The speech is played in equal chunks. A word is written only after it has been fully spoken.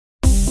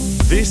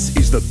This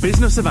is the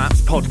Business of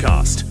Apps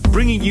podcast,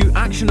 bringing you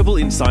actionable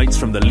insights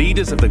from the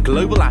leaders of the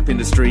global app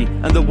industry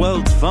and the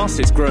world's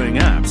fastest growing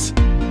apps.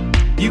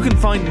 You can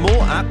find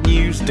more app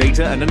news,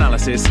 data and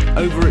analysis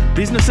over at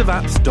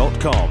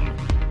businessofapps.com.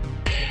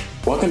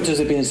 Welcome to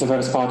the Business of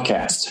Apps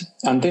podcast.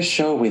 On this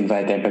show, we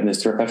invite app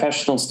industry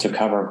professionals to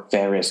cover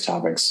various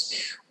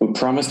topics. We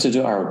promise to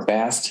do our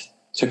best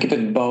to keep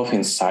it both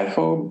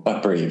insightful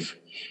but brief.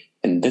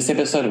 In this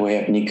episode, we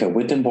have Nico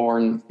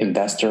Wittenborn,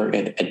 investor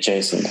at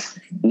Adjacent.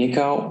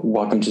 Nico,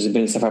 welcome to the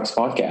Business of Apps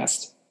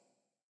podcast.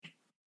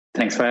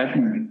 Thanks for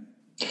having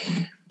me.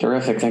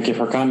 Terrific. Thank you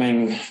for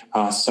coming.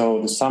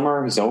 So the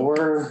summer is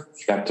over,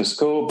 back to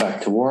school, back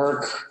to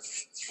work.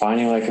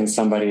 Finally,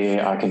 somebody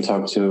I can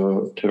talk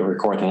to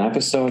record an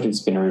episode.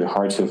 It's been really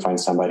hard to find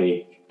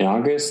somebody in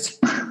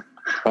August.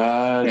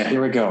 But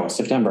Here we go,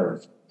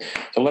 September.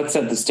 So let's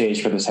set the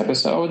stage for this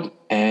episode.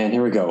 And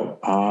here we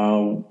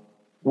go.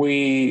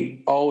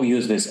 We all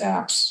use these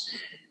apps.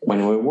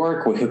 When we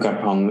work, we hook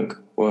up on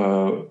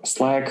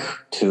Slack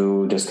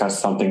to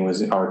discuss something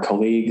with our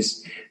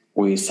colleagues.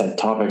 We set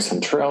topics on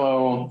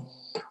Trello.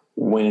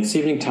 When it's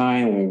evening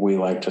time, we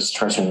like to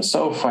stretch on the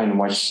sofa and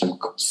watch some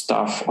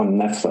stuff on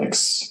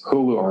Netflix,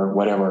 Hulu, or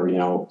whatever,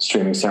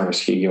 streaming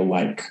service you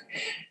like.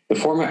 The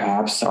former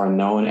apps are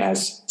known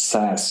as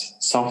SaaS,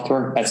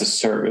 software as a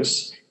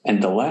service,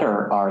 and the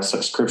latter are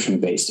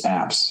subscription-based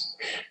apps.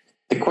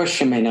 The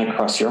question may not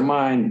cross your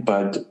mind,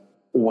 but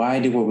why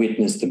do we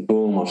witness the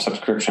boom of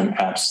subscription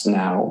apps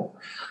now?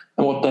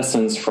 And what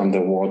lessons from the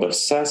world of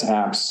SaaS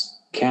apps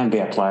can be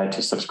applied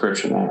to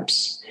subscription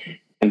apps?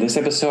 In this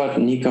episode,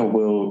 Nico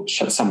will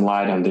shed some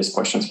light on these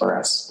questions for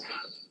us.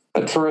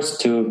 But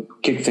first, to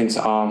kick things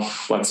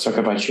off, let's talk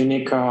about you,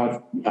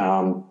 Nico.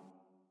 Talk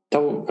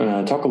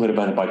a little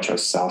bit about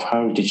yourself.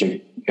 How did you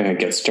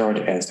get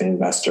started as an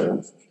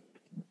investor?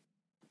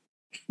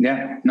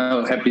 Yeah,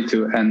 no, happy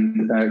to,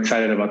 and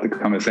excited about the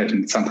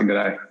conversation. It's something that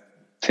I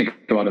think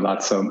about a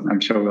lot, so I'm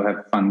sure we'll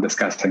have fun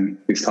discussing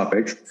these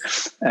topics.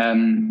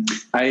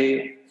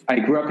 I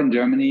grew up in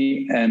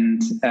Germany,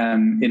 and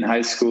in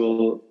high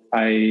school,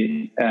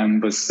 I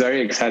was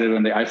very excited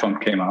when the iPhone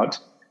came out.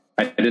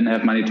 I didn't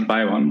have money to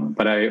buy one,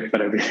 but I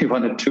really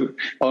wanted to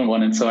own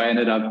one, and so I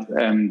ended up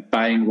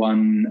buying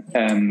one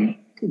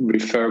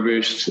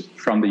refurbished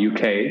from the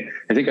UK.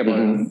 I think I bought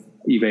it on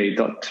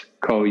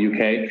eBay.co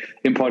UK,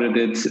 imported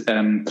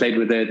it, played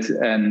with it,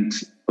 and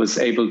was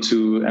able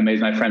to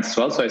amaze my friends as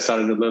well. So I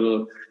started a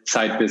little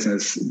side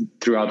business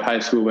throughout high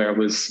school where I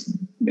was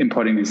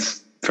importing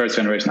these first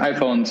generation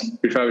iPhones,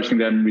 refurbishing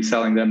them,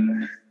 reselling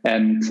them.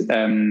 And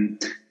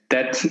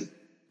that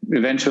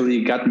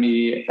eventually got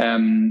me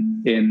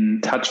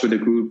in touch with a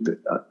group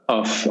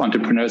of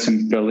entrepreneurs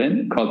in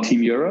Berlin called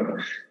Team Europe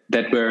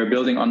that were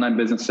building online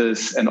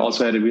businesses and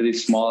also had a really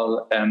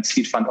small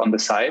seed fund on the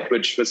side,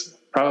 which was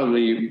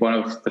probably one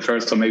of the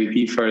first or maybe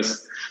the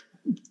first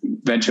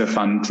venture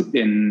fund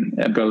in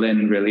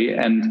Berlin, really.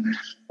 And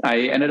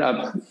I ended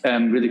up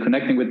really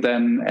connecting with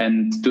them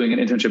and doing an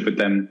internship with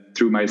them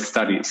through my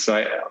studies. So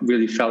I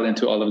really fell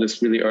into all of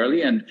this really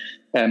early and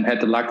had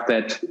the luck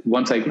that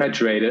once I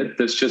graduated,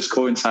 this just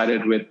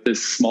coincided with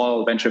this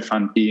small venture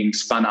fund being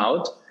spun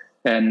out.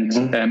 And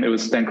it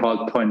was then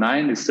called Point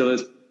 9. It still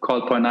is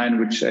called Point 9,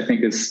 which I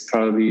think is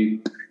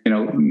probably,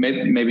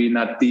 maybe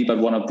not the, but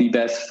one of the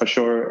best for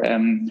sure,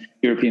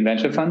 European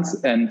venture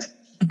funds. And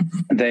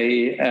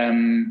they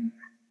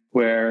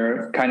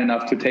were kind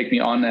enough to take me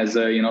on as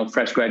a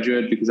fresh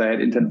graduate because I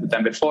had interned with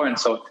them before, and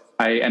so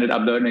I ended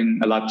up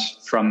learning a lot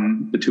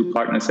from the two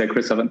partners there,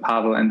 Christoph and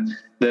Pavel. And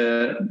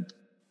the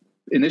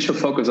initial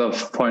focus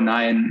of Point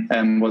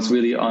 9 was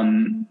really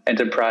on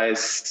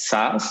enterprise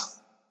SaaS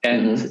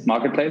and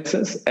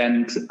marketplaces,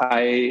 and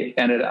I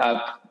ended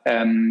up,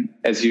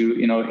 as you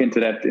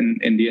hinted at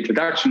in the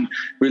introduction,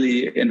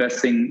 really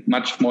investing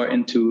much more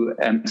into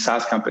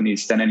SaaS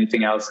companies than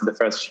anything else in the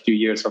first few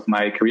years of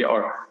my career,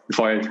 or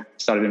before I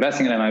started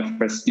investing in them. I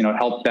first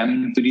helped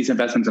them do these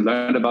investments and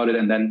learned about it,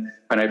 and then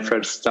when I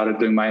first started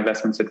doing my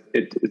investments,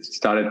 it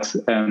started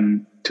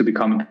to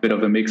become a bit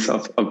of a mix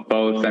of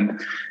both. And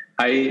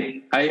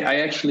I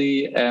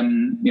actually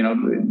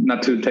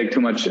not to take too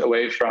much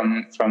away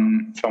from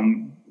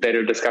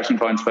later discussion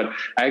points, but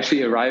I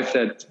actually arrived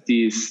at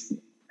these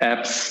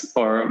apps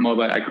or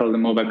I call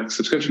them mobile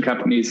subscription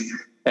companies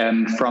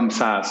from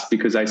SaaS,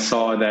 because I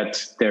saw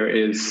that there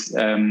is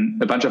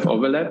a bunch of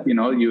overlap.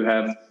 You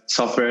have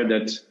software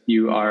that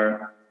you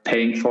are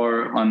paying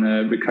for on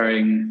a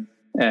recurring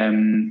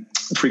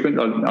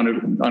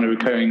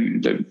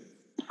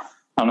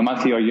on a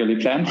monthly or yearly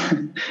plan.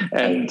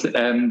 And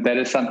that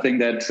is something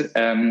that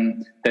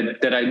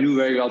I knew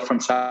very well from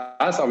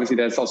SaaS. Obviously,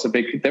 there's also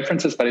big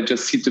differences, but it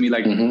just seemed to me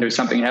like there's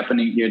something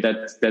happening here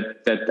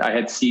that I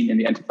had seen in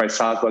the enterprise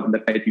SaaS world, and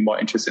that made me more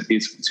interested in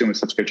these consumer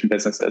subscription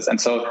businesses. And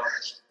so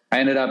I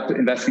ended up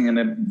investing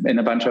in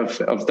a bunch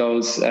of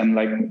those,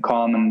 like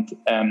Calm and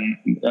a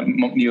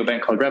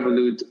neobank called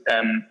Revolut,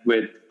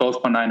 with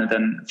both Point 9 and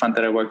then a fund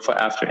that I worked for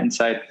after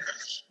Insight.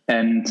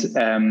 And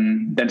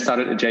then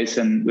started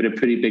Adjacent with a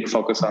pretty big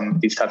focus on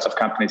these types of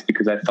companies,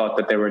 because I thought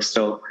that they were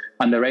still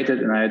underrated,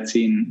 and I had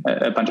seen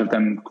a bunch of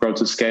them grow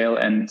to scale,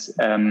 and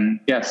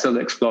still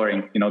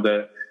exploring,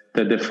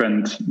 the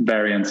different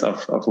variants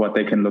of what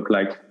they can look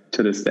like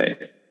to this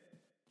day.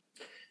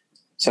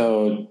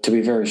 So to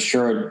be very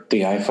sure,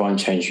 the iPhone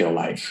changed your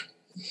life.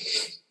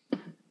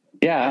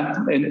 Yeah,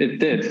 it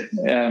did.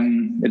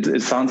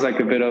 It sounds like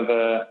a bit of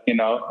a,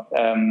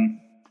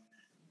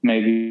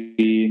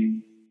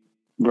 maybe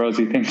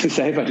rosy thing to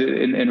say, but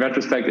in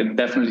retrospect, it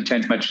definitely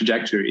changed my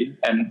trajectory.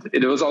 And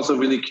it was also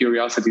really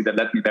curiosity that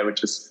led me there,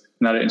 which is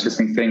another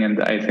interesting thing.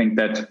 And I think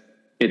that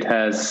it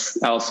has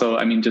also,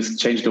 just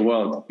changed the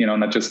world,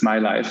 not just my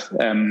life.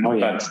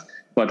 But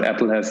what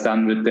Apple has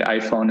done with the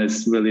iPhone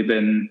has really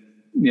been,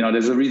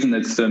 there's a reason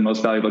it's the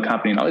most valuable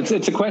company now.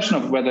 It's a question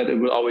of whether it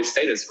will always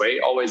stay this way.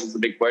 Always is a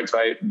big word, so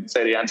I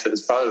say the answer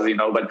is probably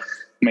no, but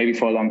maybe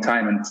for a long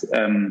time.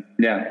 And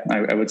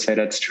I would say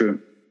that's true.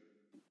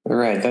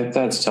 Right,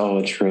 that's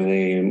totally true.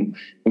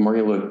 The more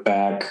you look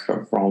back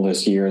for all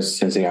those years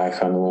since the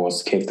iPhone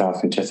was kicked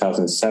off in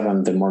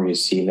 2007, the more you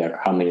see that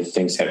how many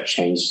things have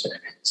changed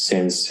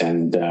since,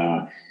 and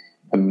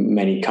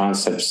many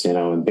concepts,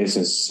 in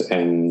business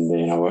and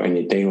in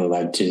your daily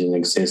life didn't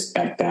exist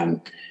back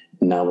then.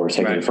 Now we're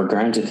taking it for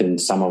granted,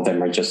 and some of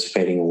them are just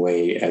fading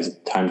away as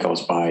time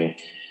goes by.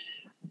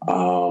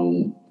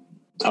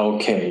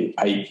 Okay,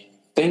 I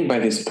think by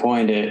this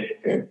point,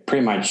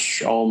 pretty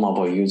much all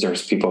mobile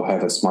users, people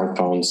have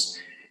smartphones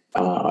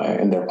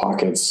in their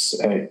pockets,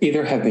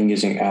 either have been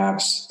using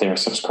apps they're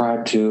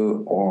subscribed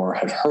to or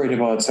have heard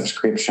about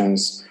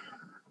subscriptions.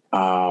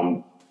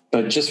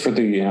 But just for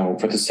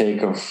the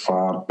sake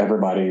of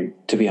everybody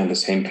to be on the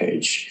same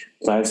page,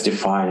 let's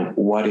define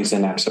what is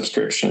an app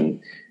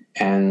subscription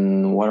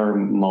and what are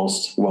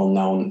most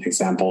well-known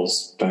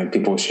examples that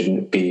people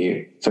should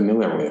be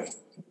familiar with.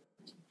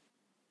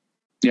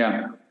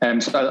 Yeah,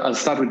 so I'll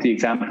start with the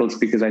examples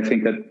because I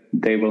think that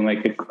they will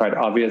make it quite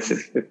obvious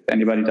if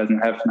anybody doesn't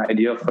have an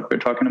idea of what we're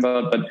talking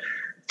about. But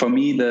for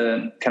me,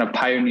 the kind of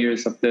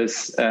pioneers of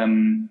this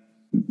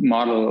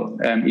model,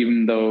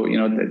 even though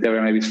they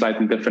were maybe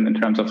slightly different in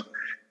terms of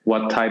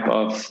what type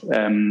of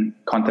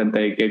content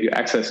they gave you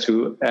access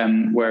to,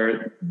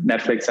 were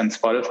Netflix and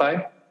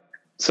Spotify.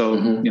 So,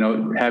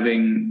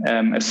 having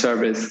a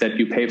service that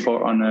you pay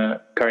for on a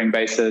recurring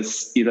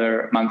basis,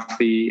 either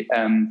monthly,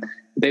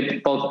 they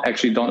both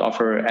actually don't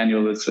offer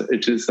annual,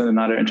 which is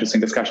another interesting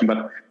discussion,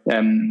 but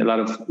a lot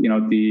of,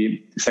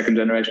 the second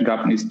generation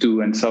companies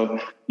do. And so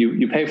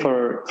you pay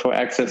for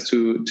access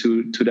to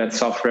that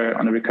software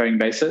on a recurring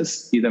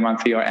basis, either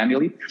monthly or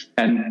annually.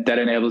 And that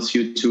enables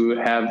you to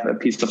have a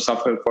piece of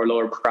software for a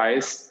lower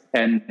price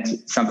and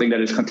something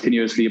that is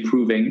continuously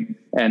improving.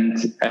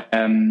 And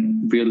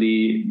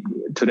really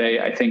today,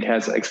 I think,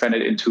 has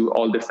expanded into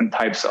all different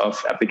types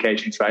of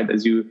applications, right?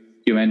 As you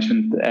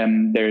mentioned,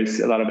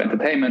 there's a lot of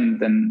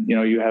entertainment, and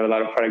you have a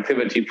lot of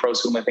productivity,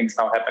 prosumer things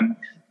now happen,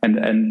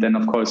 and then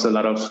of course a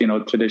lot of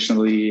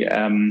traditionally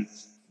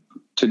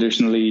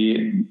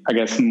I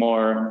guess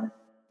more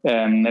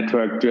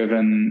network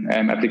driven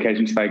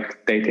applications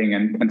like dating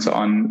and so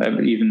on,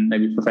 even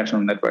maybe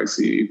professional networks.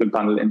 You could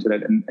bundle into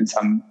that in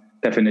some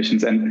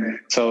definitions. And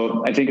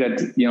so I think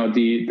that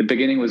the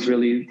beginning was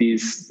really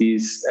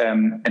these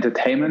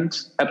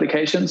entertainment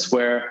applications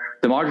where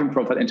the margin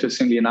profile,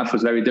 interestingly enough,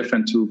 was very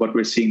different to what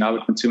we're seeing now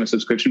with consumer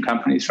subscription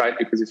companies, right?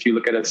 Because if you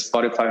look at a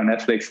Spotify or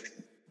Netflix,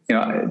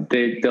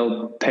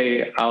 they'll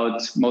pay out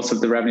most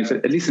of the revenues,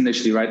 at least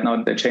initially. Right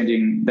now, they're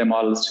changing their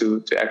models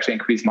to actually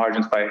increase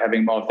margins by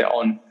having more of their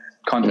own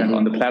content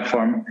on the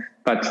platform.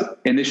 But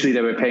initially,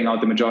 they were paying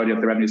out the majority of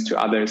the revenues to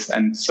others.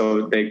 And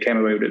so they came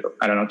away with,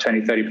 20,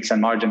 30%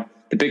 margin.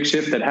 The big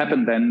shift that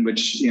happened then,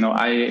 which,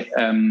 I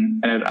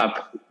ended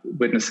up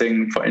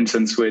witnessing, for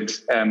instance,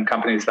 with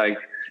companies like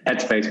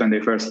Headspace when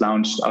they first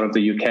launched out of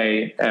the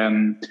UK,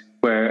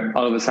 where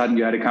all of a sudden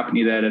you had a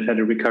company there that had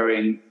a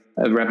recurring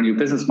revenue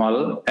business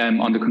model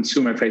on the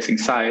consumer facing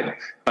side,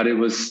 but it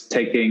was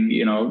taking,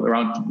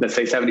 around, let's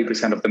say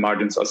 70% of the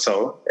margins or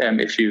so.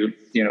 If you,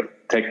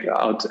 take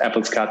out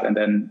Apple's cut and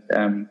then,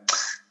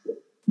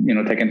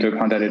 take into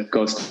account that it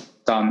goes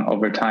down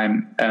over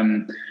time.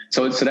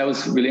 So that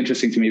was really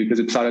interesting to me because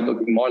it started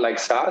looking more like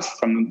SaaS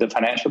from the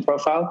financial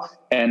profile,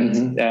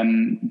 and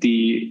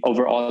the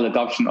overall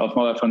adoption of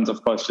mobile phones,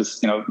 of course,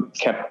 just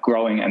kept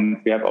growing, and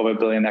we have over 1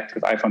 billion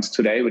active iPhones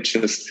today, which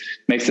just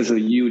makes this a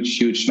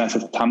huge,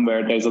 massive TAM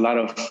where there's a lot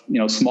of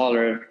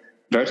smaller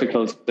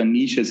verticals and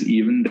niches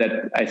even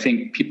that I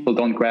think people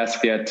don't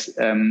grasp yet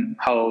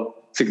how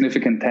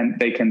significant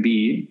they can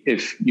be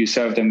if you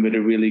serve them with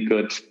a really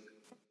good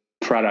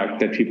product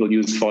that people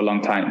use for a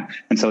long time.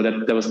 And so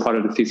that was part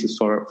of the thesis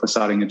for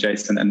starting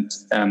Adjacent.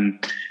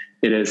 And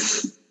it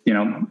is,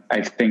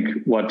 I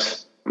think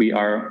what we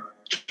are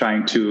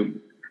trying to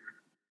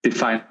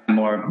define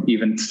more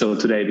even still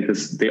today,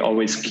 because they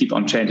always keep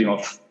on changing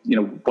of,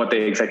 what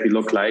they exactly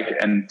look like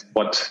and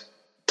what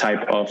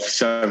type of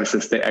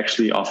services they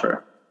actually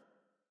offer.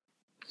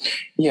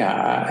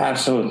 Yeah,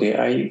 absolutely.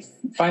 I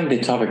find the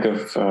topic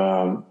of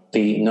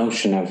the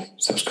notion of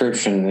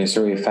subscription is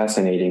really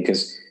fascinating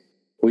because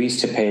we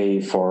used to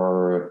pay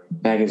for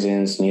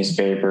magazines,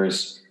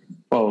 newspapers.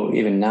 Well,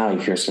 even now,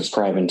 if you're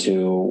subscribing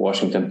to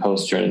Washington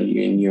Post or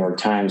New York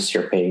Times,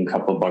 you're paying a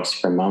couple of bucks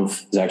per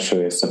month. It's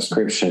actually a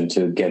subscription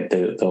to get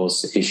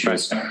those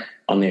issues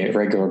on a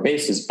regular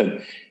basis. But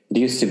it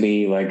used to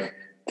be like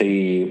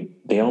the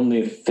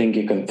only thing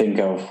you can think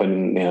of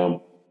when, you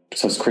know,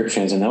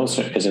 subscription as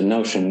a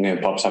notion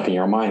pops up in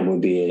your mind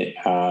would be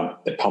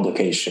a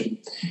publication.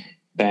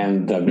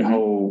 And the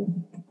whole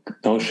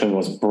notion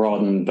was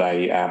broadened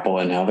by Apple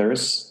and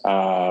others.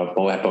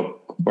 Well, Apple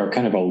were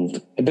kind of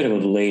a bit of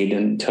a late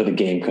into the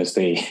game because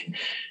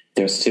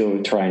they're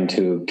still trying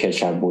to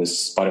catch up with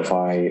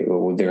Spotify,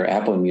 with their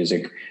Apple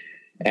Music.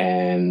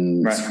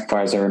 And as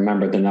far as I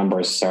remember, the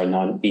numbers are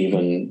not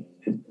even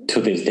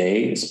to this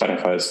day.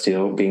 Spotify is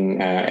still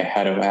being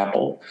ahead of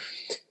Apple.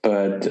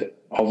 But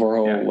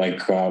overall,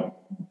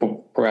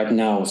 right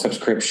now,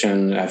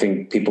 subscription, I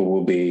think people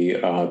will be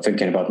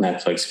thinking about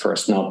Netflix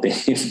first, not the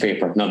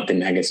newspaper, not the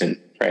magazine,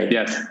 right?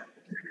 Yes.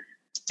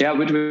 Yeah,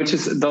 which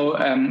is, though,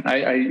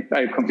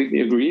 I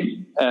completely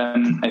agree.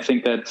 I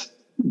think that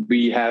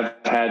we have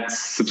had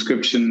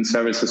subscription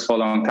services for a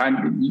long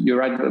time. You're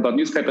right about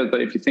newspapers,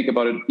 but if you think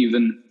about it,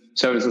 even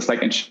services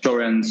like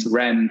insurance,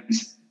 rent,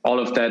 all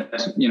of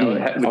that, you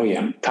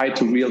know, tied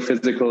to real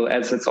physical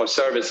assets or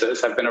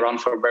services have been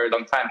around for a very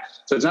long time.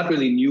 So it's not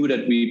really new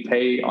that we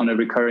pay on a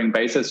recurring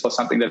basis for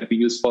something that we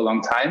use for a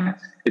long time.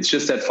 It's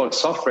just that for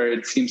software,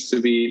 it seems to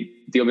be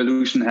the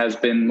evolution has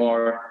been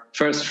more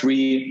first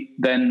free,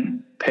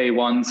 then pay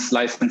once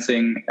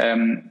licensing,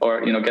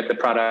 or, you know, get the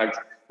product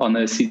on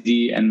a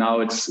CD. And now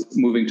it's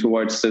moving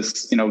towards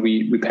this, you know,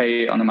 we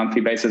pay on a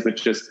monthly basis,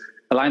 which just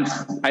aligns,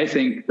 I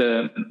think,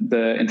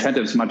 the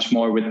incentives much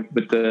more with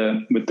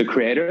the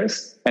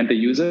creators and the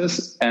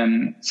users.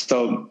 And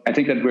so I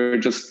think that we're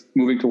just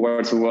moving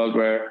towards a world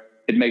where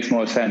it makes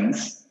more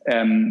sense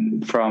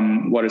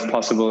from what is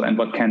possible and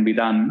what can be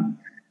done.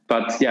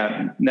 But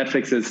yeah,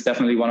 Netflix is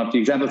definitely one of the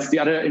examples. The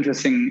other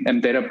interesting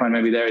data point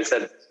maybe there is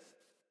that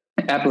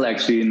Apple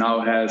actually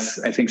now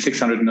has, I think,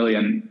 600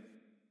 million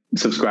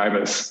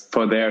subscribers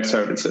for their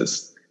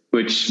services,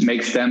 which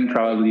makes them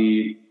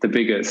probably the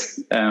biggest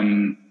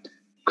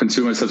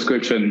consumer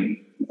subscription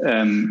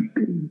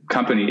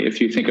company, if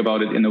you think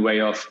about it in a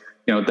way of,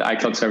 you know, the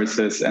iCloud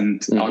services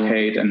and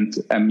Arcade and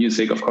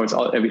music, of course,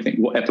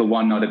 everything, Apple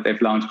One now that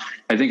they've launched.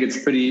 I think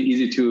it's pretty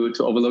easy to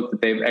overlook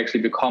that they've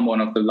actually become one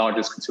of the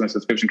largest consumer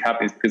subscription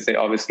companies because they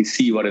obviously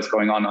see what is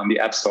going on the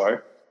App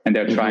Store and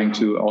they're trying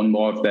to own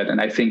more of that. And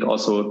I think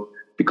also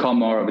become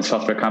more of a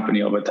software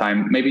company over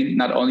time, maybe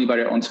not only by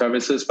their own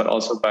services, but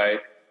also by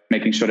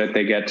making sure that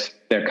they get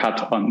their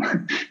cut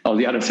on all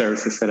the other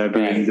services that are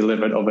being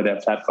delivered over their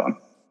platform.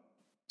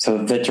 So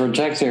the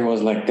trajectory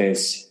was like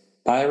this.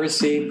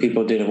 Piracy,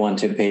 people didn't want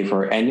to pay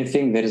for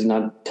anything that is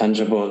not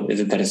tangible,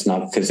 that is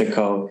not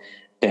physical.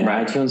 Then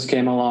iTunes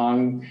came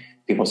along,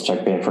 people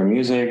started paying for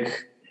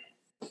music.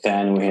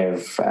 Then we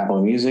have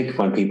Apple Music,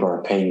 when people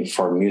are paying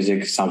for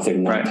music,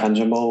 something not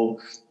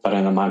tangible, but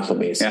on a monthly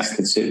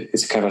basis. Yeah.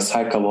 It's kind of a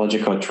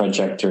psychological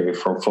trajectory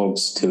for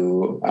folks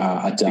to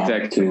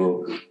adapt,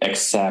 to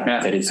accept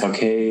that it's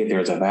okay,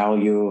 there's a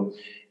value.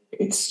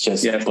 It's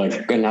just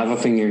like another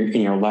thing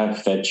in your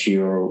life that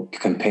you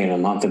can pay on a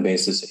monthly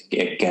basis,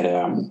 get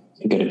a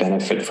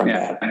benefit from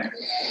that.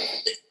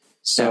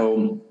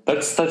 So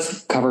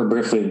let's cover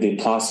briefly the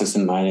pluses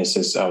and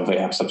minuses of the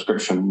app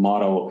subscription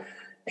model.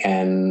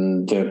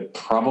 And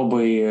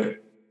probably,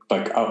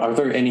 like, are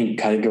there any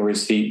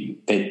categories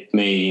that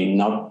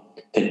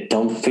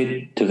don't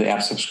fit to the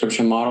app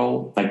subscription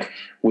model? Like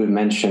we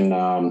mentioned,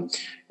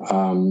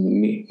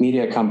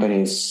 media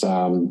companies,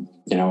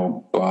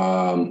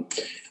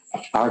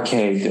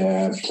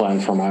 Arcade plan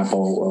from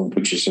Apple,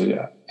 which is,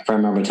 if I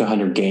remember,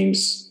 200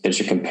 games that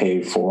you can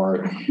pay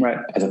for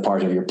as a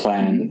part of your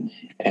plan.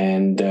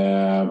 And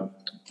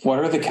what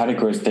are the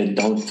categories that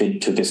don't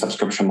fit to the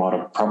subscription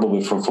model?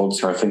 Probably for folks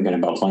who are thinking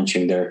about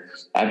launching their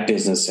app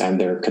business and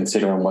they're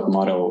considering what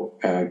model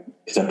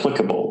is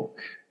applicable.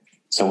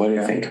 So what do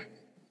you think?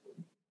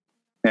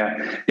 Yeah,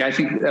 I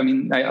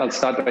think, I'll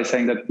start by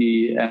saying that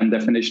the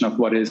definition of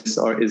what is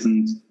or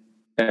isn't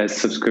a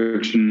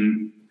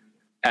subscription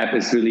app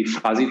is really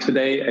fuzzy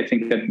today. I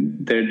think that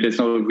there's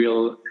no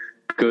real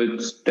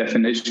good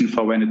definition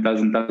for when it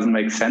doesn't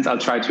make sense. I'll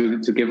try to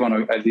give one,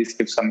 or at least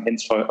give some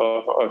hints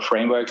or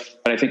framework.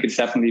 But I think it's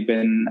definitely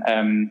been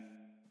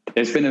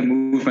there's been a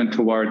movement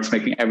towards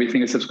making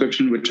everything a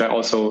subscription, which I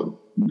also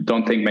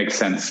don't think makes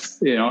sense.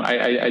 You know,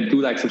 I do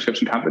like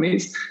subscription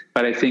companies,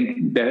 but I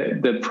think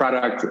the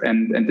product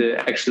and the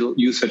actual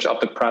usage of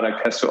the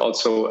product has to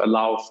also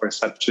allow for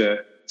such a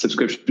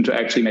subscription to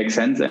actually make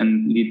sense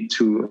and lead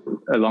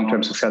to a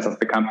long-term success of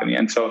the company.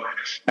 And so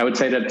I would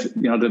say that,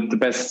 you know, the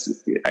best,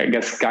 I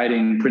guess,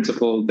 guiding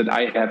principle that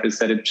I have is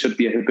that it should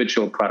be a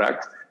habitual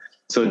product.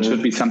 So it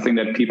should be something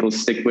that people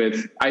stick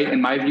with, in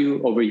my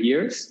view, over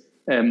years.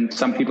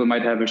 Some people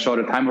might have a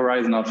shorter time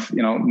horizon of,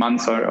 you know,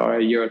 months or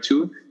a year or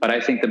two. But I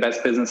think the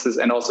best businesses,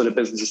 and also the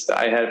businesses that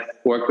I have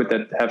worked with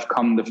that have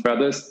come the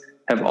furthest,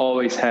 have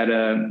always had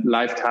a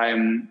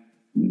lifetime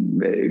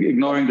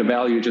ignoring the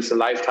value, just a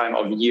lifetime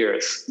of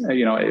years,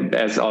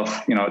 as of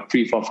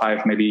 3, 4,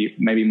 5,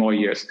 maybe more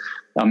years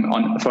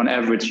for an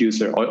average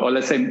user, or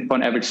let's say for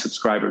an average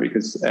subscriber,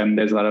 because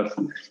there's a lot of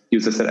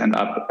users that end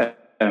up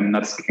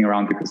not sticking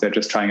around because they're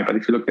just trying it. But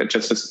if you look at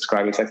just the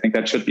subscribers, I think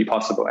that should be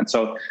possible. And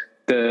so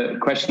the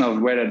question of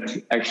where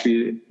that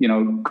actually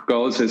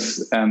goes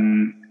is,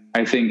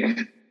 I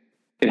think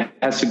it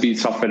has to be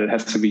software that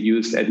has to be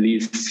used at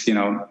least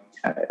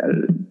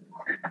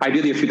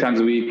ideally a few times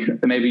a week,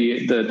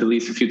 maybe the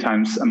least a few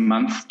times a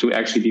month, to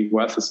actually be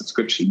worth a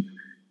subscription.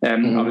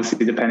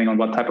 Obviously, depending on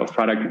what type of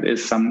product it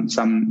is,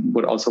 some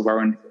would also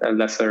warrant a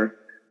lesser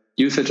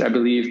usage, I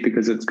believe,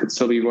 because it could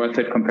still be worth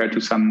it compared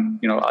to some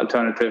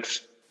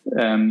alternative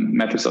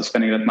methods of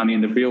spending that money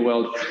in the real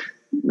world.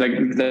 Like,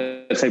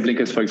 let's say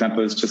Blinkist, for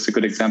example, is just a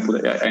good example.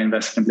 I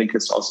invested in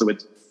Blinkist also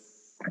with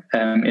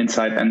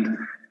Insight, and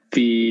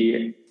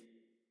the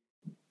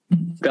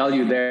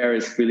value there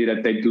is really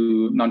that they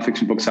do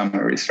nonfiction book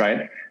summaries,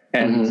 right?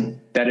 And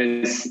that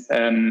is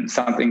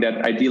something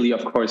that ideally,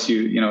 of course,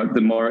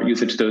 the more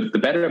usage, the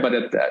better. But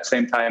at the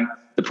same time,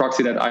 the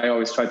proxy that I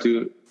always try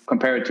to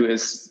compare it to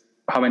is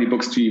how many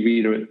books do you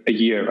read a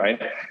year,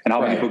 right? And how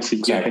many books a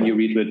year can you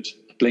read with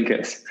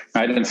Blinkist,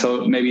 right? And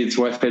so maybe it's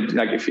worth it.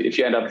 Like if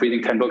you end up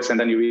reading 10 books and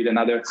then you read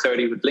another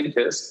 30 with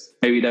Blinkist,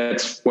 maybe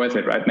that's worth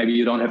it, right? Maybe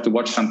you don't have to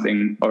watch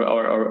something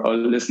or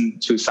listen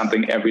to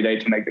something every day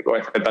to make it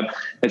worth it. But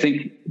I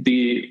think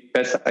the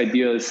best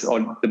ideas,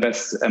 or the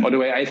best, or the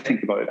way I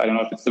think about it, I don't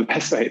know if it's the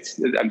best way.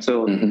 I'm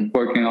still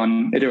working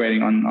on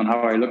iterating on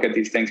how I look at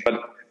these things.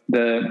 But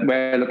the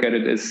way I look at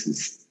it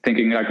is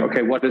thinking like,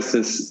 okay, what is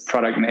this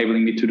product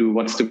enabling me to do?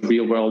 What's the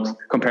real world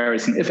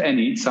comparison, if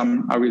any?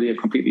 Some are really a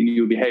completely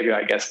new behavior,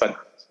 I guess, but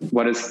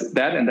what is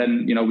that? And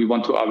then, we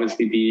want to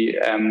obviously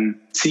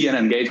see an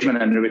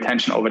engagement and a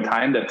retention over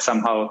time that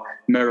somehow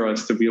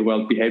mirrors the real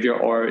world behavior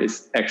or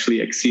is actually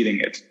exceeding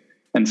it.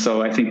 And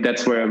so I think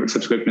that's where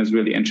subscription is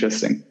really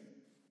interesting.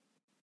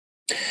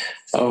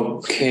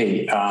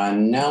 Okay.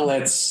 Now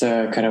let's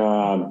kind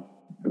of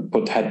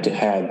put head to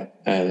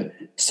head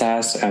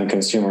SaaS and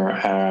consumer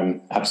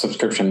app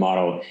subscription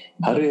model.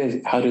 How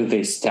do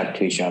they step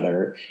to each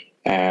other?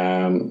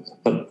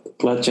 But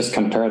let's just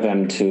compare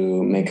them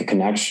to make a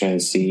connection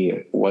and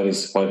see what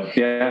is what.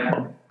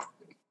 Yeah,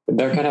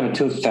 they're kind of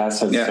two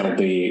facets of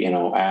the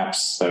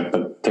apps,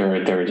 but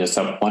they're just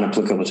one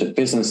applicable to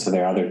business, and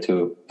the other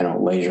to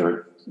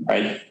leisure,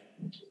 right?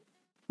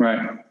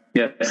 Right.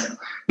 Yes.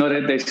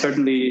 No, they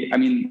certainly. I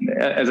mean,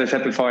 as I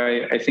said before,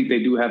 I think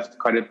they do have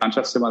quite a bunch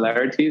of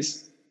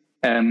similarities.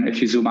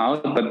 If you zoom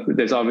out, but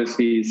there's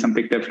obviously some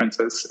big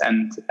differences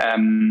and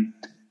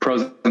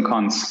pros and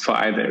cons for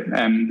either.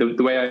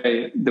 The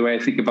way I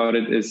think about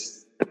it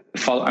is,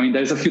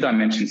 there's a few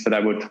dimensions that I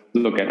would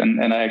look at,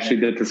 and I actually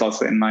did this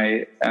also in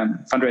my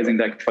fundraising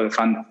deck for the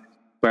fund,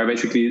 where I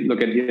basically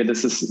look at here.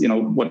 This is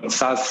what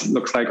SaaS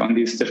looks like on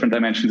these different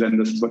dimensions, and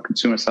this is what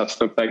consumer SaaS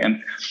looks like.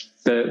 And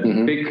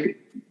the big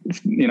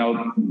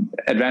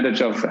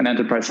advantage of an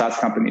enterprise SaaS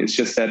company is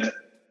just that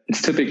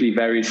it's typically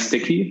very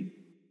sticky.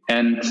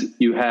 And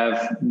you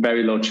have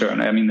very low churn.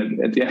 I mean,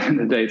 at the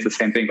end of the day, it's the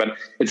same thing, but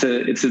it's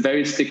a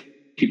very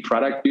sticky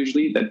product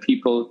usually that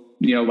people,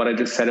 what I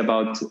just said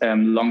about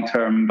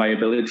long-term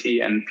viability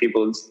and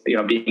people,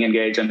 being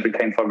engaged and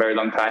retained for a very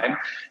long time.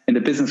 In the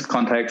business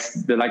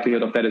context, the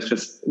likelihood of that is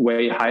just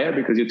way higher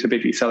because you're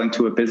typically selling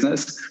to a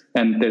business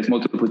and there's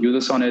multiple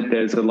users on it.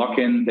 There's a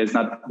lock-in. There's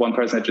not one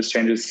person that just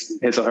changes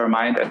his or her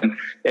mind. And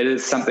it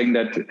is something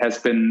that has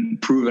been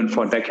proven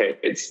for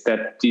decades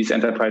that these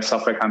enterprise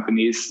software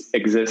companies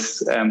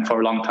exist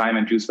for a long time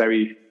and use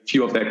very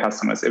few of their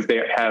customers if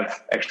they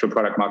have extra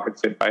product market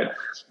fit, right?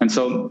 And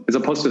so as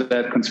opposed to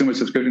that, consumer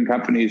subscription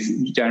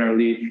companies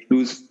generally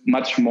lose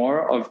much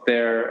more of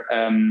their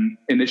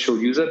initial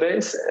user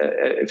base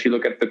if you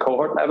look at the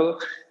cohort level,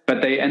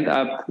 but they end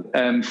up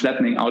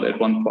flattening out at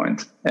one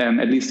point,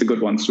 at least the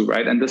good ones do,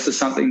 right? And this is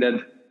something that,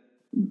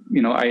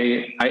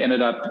 I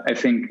ended up, I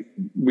think,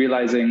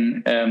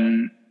 realizing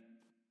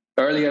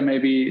earlier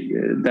maybe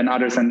than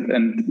others.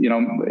 And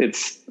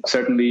it's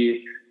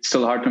certainly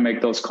still hard to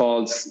make those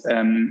calls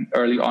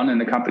early on in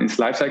the company's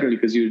lifecycle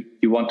because you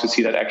want to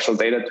see that actual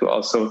data to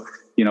also,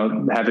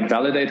 have it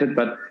validated.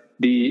 But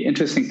the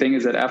interesting thing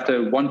is that after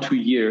 1-2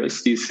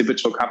 years, these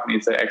habitual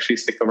companies that actually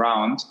stick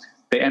around,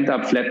 they end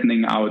up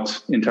flattening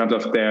out in terms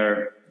of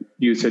their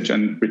usage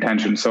and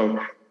retention. So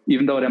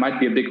even though there might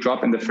be a big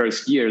drop in the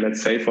first year,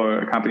 let's say for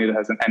a company that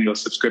has an annual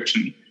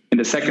subscription, in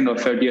the second or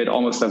third year, it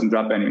almost doesn't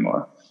drop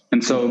anymore.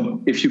 And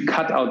so if you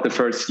cut out the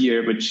first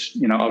year, which,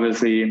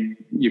 obviously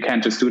you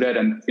can't just do that,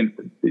 and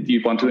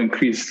you want to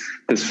increase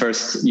this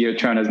first year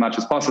churn as much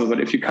as possible.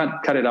 But if you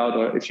cut it out,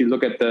 or if you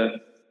look at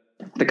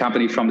the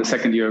company from the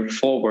second year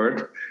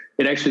forward,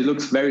 it actually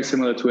looks very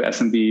similar to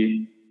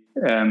SMB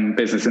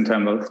business in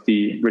terms of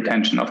the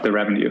retention of the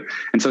revenue.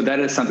 And so that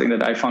is something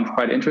that I found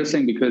quite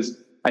interesting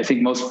because I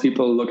think most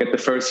people look at the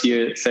first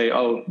year, say,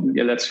 oh,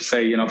 yeah, let's just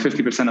say,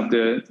 50% of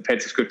the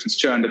paid subscriptions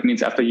churn. That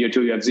means after year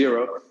 2, you have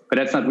 0. But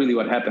that's not really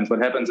what happens. What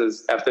happens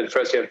is after the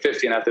first you have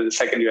 50, and after the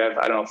second you have,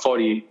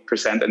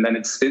 40%. And then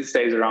it stays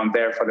around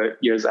there for the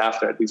years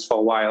after, at least for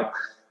a while.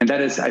 And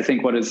that is, I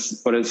think, what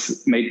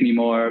has made me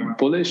more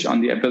bullish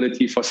on the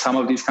ability for some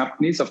of these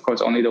companies, of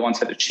course, only the ones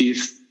that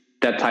achieve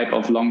that type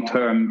of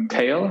long-term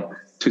tail,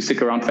 to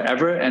stick around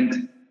forever.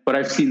 And what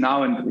I've seen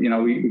now, and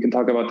we can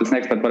talk about this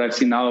next, but what I've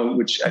seen now,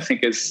 which I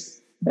think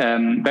is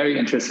very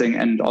interesting,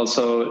 and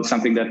also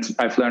something that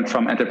I've learned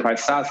from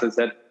enterprise SaaS, is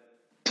that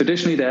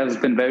traditionally there has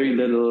been very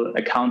little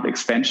account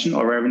expansion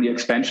or revenue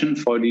expansion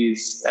for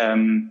these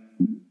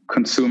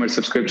consumer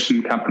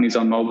subscription companies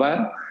on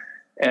mobile.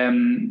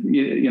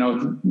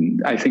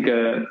 I think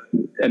a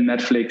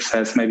Netflix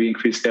has maybe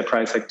increased their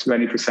price like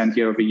 20%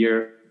 year over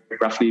year,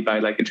 roughly, by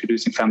like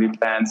introducing family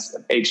plans,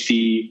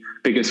 HD,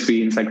 bigger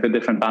screens, like the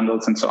different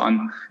bundles and so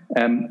on.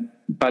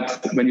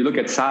 But when you look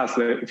at SaaS,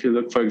 if you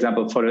look, for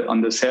example,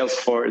 on the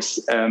Salesforce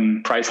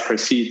price per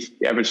seat,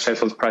 the average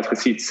Salesforce price per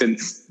seat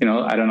since,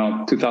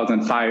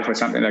 2005 or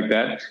something like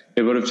that,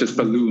 it would have just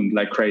ballooned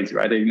like crazy,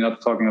 right? You're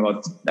not talking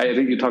about, I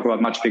think you talk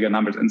about much bigger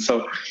numbers. And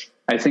so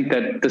I think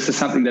that this is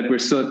something that we're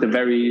still at the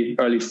very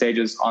early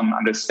stages on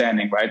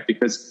understanding, right?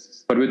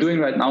 Because what we're doing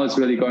right now is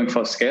really going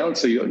for scale.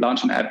 So you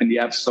launch an app in the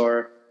App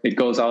Store, it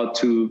goes out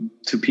to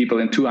people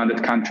in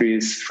 200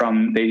 countries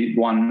from day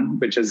one,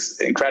 which is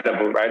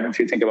incredible, right? If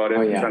you think about it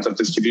in terms of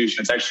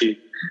distribution, it's actually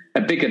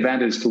a big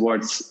advantage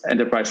towards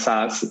enterprise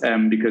SaaS,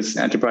 because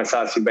enterprise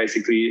SaaS, you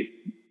basically,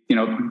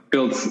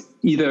 build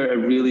either a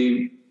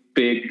really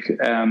big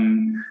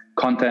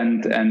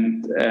content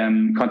and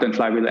content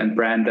flywheel and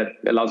brand that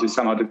allows you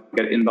somehow to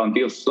get inbound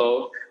deal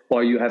flow,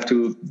 or you have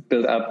to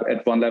build up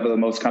at one level,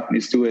 most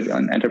companies do it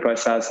on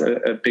enterprise SaaS,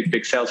 a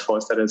big sales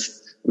force that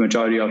is the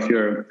majority of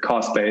your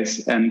cost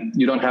base. And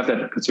you don't have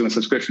that consumer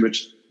subscription,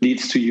 which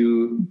leads to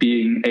you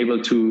being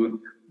able to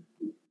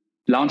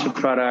launch a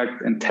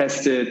product and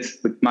test it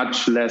with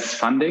much less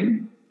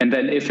funding. And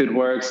then if it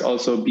works,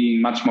 also being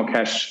much more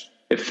cash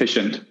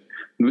efficient,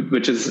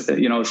 which is,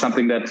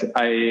 something that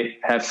I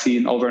have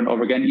seen over and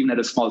over again, even at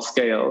a small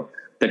scale,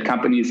 that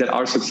companies that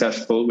are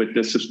successful with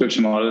the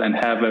subscription model and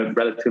have a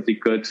relatively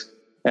good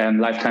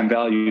lifetime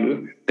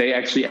value, they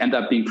actually end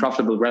up being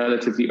profitable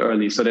relatively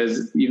early. So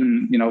there's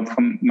even,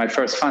 from my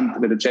first fund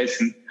with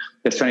Adjacent,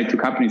 there's 22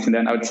 companies, and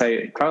then I would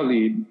say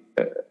probably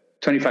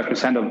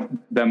 25% of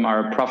them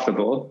are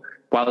profitable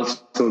while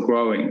still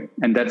growing.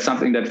 And that's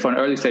something that for an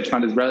early stage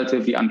fund is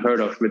relatively unheard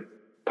of. With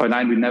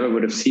Point9, we never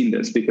would have seen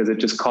this, because it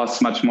just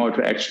costs much more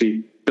to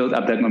actually build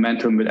up that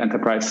momentum with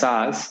enterprise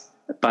SaaS.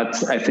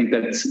 But I think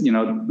that,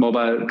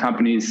 mobile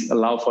companies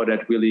allow for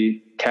that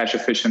really cash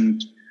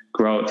efficient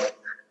growth.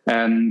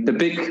 And the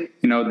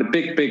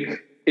big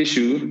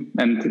issue,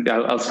 and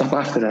I'll stop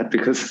after that,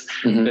 because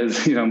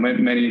there's,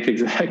 many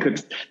things that I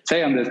could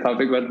say on this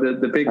topic, but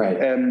the big,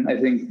 I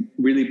think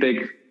really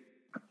big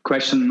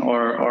question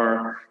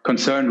or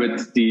concern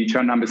with the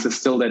churn numbers is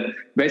still that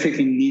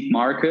basically need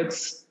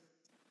markets.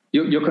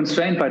 You're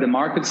constrained by the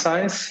market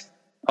size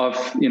of,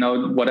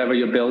 whatever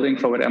you're building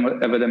for whatever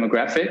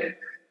demographic,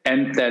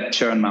 and that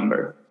churn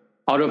number.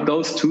 Out of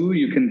those two,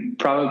 you can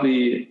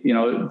probably,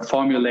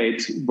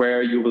 formulate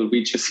where you will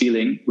reach a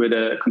ceiling with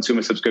a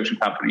consumer subscription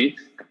company.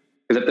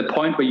 Because at the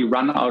point where you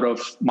run out of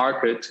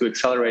market to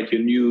accelerate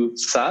your new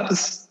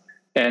subs,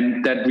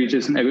 and that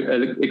reaches an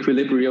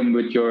equilibrium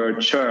with your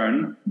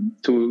churn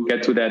to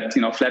get to that,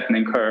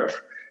 flattening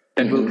curve,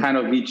 that will kind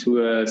of lead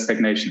to a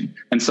stagnation.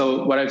 And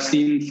so what I've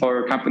seen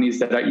for companies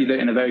that are either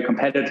in a very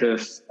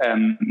competitive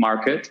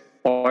market,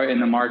 or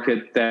in a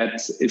market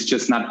that is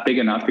just not big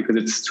enough because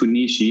it's too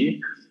niche-y,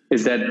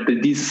 is that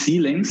these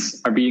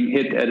ceilings are being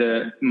hit at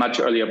a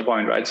much earlier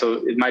point, right? So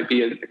it might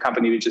be a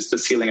company which is the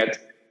ceiling at,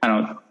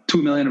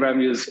 2 million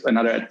revenues,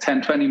 another at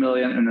 10, 20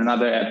 million, and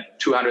another at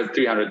 200,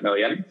 300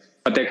 million.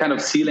 But they're kind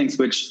of ceilings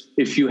which,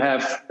 if you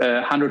have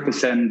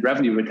 100%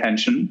 revenue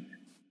retention,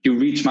 you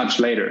reach much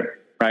later,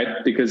 right?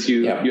 Because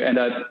you end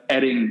up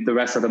adding the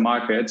rest of the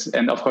market.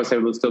 And of course,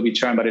 there will still be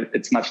churn, but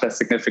it's much less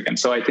significant.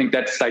 So I think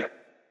that's like,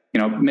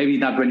 maybe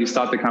not when you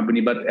start the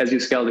company, but as you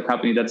scale the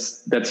company,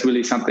 that's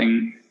really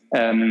something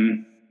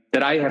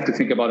that I have to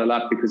think about a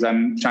lot, because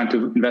I'm trying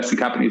to invest in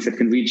companies that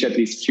can reach at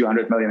least a few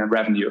hundred million in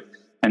revenue.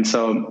 And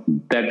so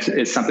that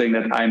is something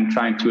that I'm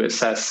trying to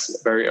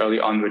assess very early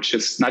on, which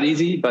is not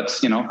easy, but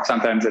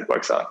sometimes it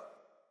works out.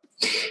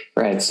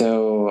 Right.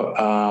 So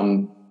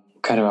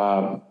kind of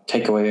a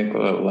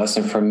takeaway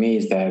lesson from me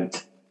is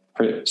that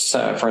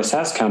for a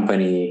SaaS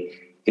company,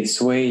 it's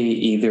way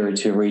easier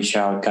to reach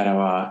out kind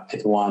of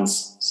at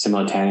once,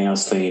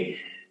 simultaneously,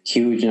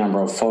 huge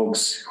number of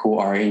folks who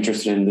are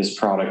interested in this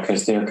product,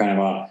 because they're kind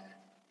of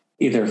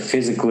either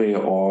physically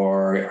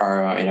or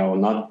are,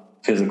 not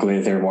physically,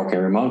 they're working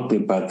remotely,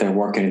 but they're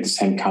working at the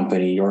same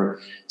company.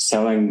 You're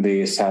selling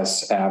the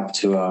SaaS app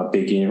to a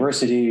big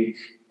university.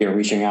 You're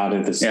reaching out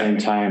at the same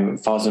time,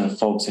 thousands of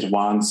folks at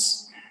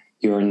once.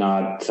 You're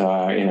not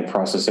in the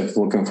process of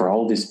looking for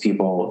all these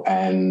people.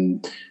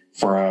 And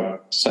for a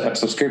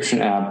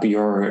subscription app,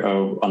 you're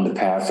on the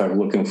path of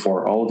looking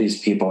for all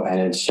these people,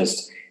 and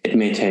it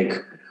may take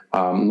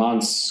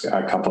months,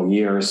 a couple of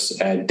years.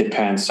 It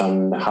depends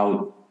on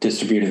how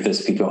distributed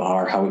these people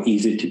are, how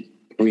easy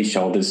to reach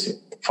all these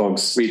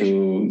folks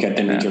to get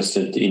them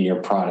interested in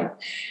your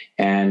product.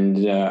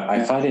 And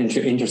I find it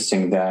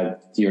interesting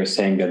that you're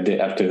saying that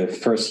after the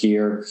first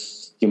year,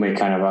 you may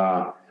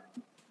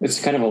it's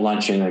kind of a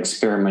launch and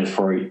experiment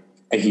for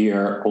a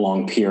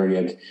year-long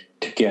period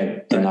to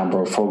get the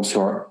number of folks who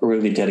are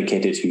really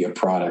dedicated to your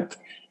product.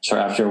 So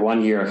after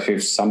 1 year,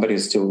 if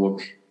somebody's still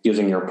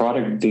using your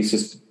product,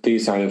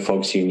 these are the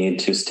folks you need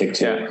to stick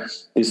to. Yeah.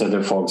 These are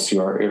the folks who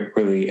are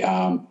really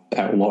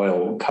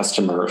loyal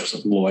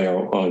customers,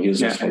 loyal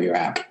users for your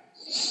app.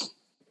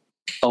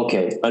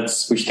 Okay, let's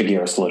switch the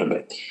gears a little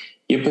bit.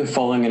 You've been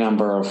following a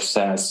number of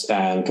SaaS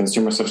and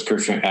consumer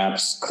subscription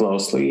apps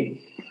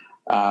closely.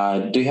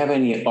 Do you have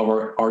any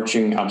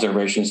overarching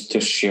observations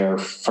to share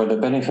for the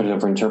benefit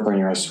of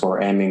entrepreneurs who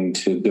are aiming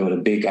to build a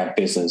big app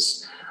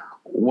business?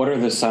 What are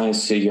the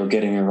signs that you're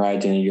getting it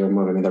right and you're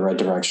moving in the right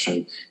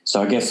direction?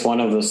 So I guess one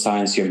of those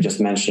signs you've just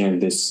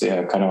mentioned is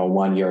kind of a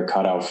 1 year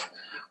cutoff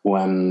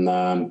when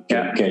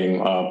you're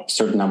getting a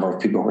certain number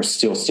of people who are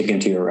still sticking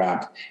to your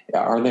app.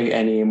 Are there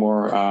any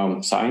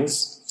more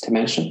signs to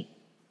mention?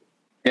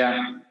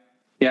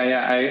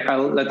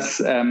 Let's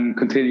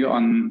continue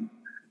on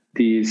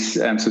these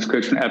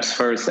subscription apps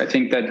first. I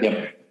think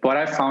that what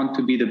I found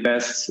to be the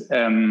best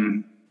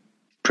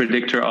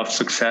predictor of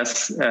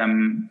success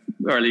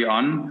early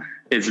on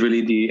is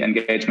really the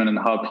engagement and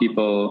how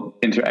people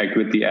interact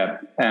with the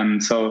app.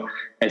 So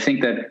I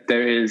think that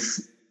there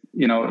is,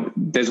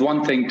 there's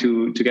one thing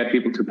to get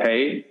people to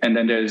pay, and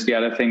then there's the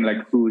other thing, like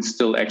who's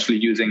still actually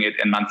using it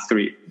in month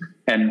 3.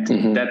 And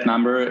that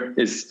number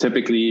is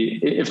typically,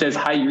 if there's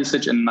high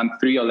usage in month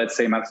 3, or let's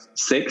say month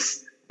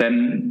 6,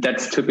 then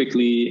that's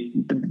typically,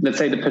 let's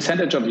say the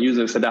percentage of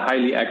users that are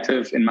highly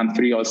active in month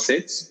 3 or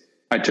 6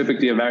 are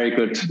typically a very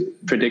good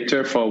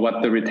predictor for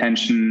what the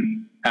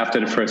retention after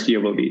the first year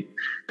will be.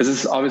 This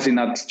is obviously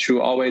not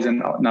true always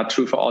and not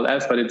true for all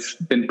apps, but it's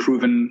been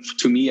proven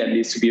to me at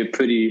least to be a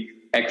pretty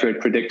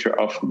accurate predictor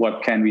of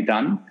what can be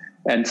done.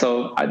 And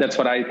so that's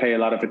what I pay a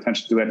lot of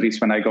attention to, at least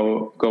when I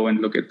go and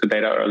look at the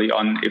data early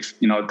on. If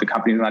the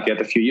company is not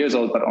yet a few years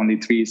old, but only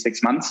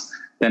 3-6 months,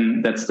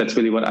 then that's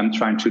really what I'm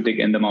trying to dig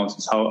in the most,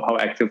 is how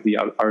actively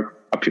are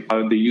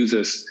the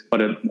users,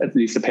 or at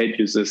least the paid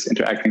users,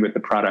 interacting with the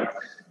product.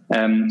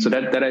 So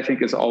that I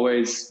think is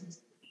always,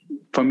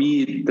 for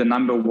me, the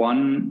number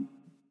one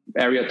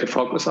area to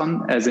focus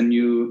on as a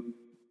new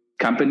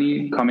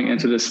company coming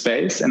into the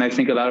space. And I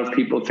think a lot of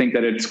people think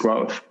that it's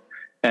growth.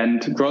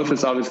 And growth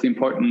is obviously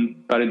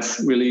important, but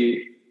it's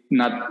really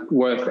not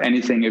worth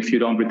anything if you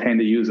don't retain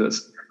the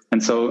users.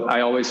 And so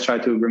I always try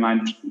to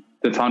remind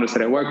the founders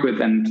that I work with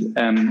and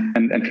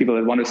people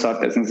that want to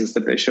start businesses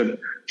that they should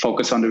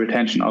focus on the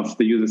retention of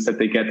the users that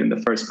they get in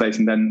the first place,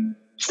 and then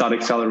start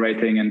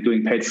accelerating and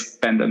doing paid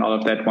spend and all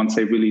of that once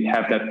they really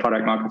have that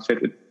product market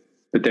fit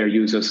with their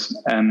users.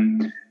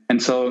 And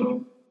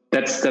so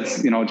that's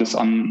just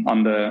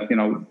on the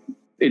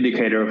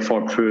indicator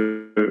for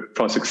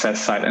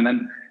success side. And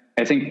then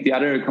I think the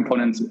other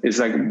component is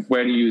like,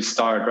 where do you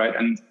start, right?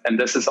 And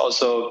this is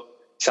also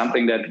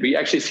something that we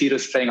actually see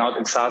this playing out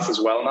in SaaS as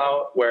well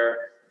now, where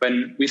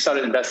when we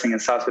started investing in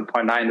SaaS with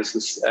Point9, this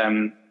was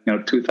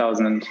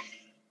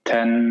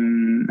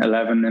 2010,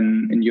 11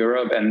 in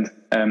Europe, and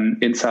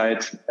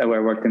Insight,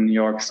 where I worked in New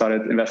York,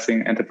 started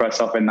investing in enterprise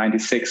software in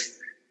 96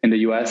 in the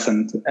US.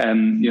 And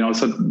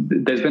so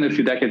there's been a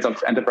few decades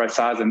of enterprise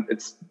SaaS, and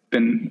it's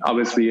been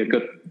obviously a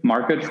good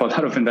market for a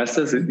lot of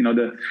investors.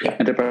 The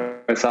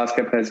enterprise SaaS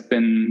cap has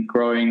been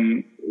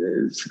growing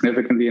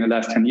significantly in the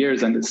last 10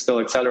 years, and it's still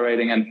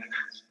accelerating. And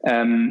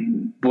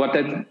what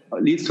that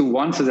leads to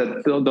once is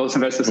that those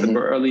investors that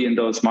were early in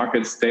those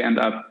markets, they end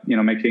up,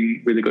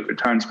 making really good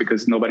returns,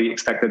 because nobody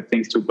expected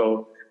things to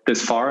go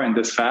this far and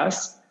this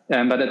fast.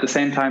 But at the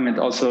same time, it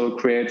also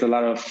creates a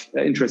lot of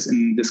interest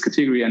in this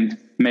category and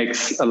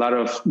makes a lot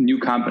of new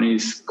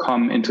companies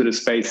come into the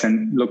space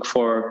and look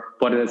for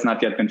what has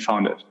not yet been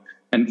founded.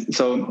 And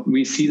so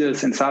we see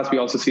this in SaaS. We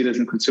also see this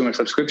in consumer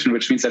subscription,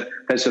 which means that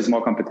there's just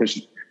more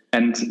competition.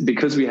 And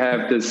because we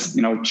have this,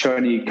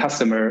 churny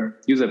customer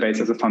user base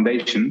as a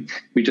foundation,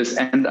 we just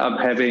end up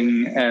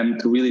having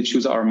to really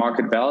choose our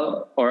market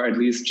well, or at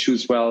least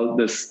choose well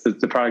the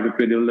product that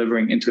we're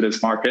delivering into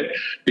this market,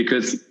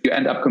 because you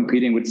end up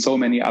competing with so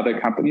many other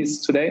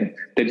companies today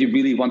that you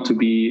really want to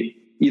be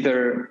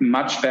either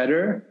much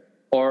better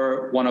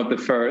or one of the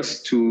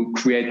first to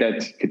create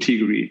that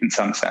category in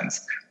some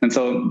sense. And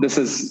so this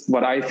is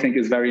what I think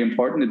is very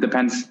important. It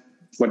depends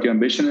what your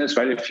ambition is,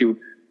 right? If you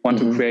want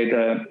to create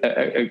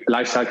a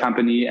lifestyle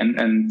company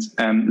and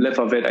live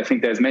of it, I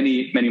think there's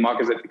many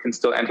markets that you can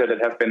still enter that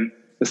have been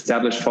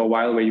established for a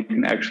while, where you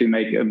can actually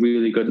make a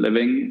really good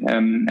living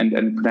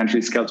and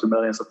potentially scale to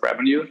millions of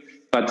revenue.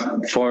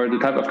 But for the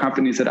type of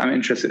companies that I'm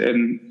interested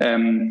in,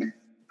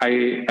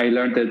 I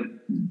learned that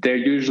they're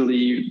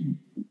usually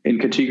in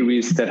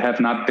categories that have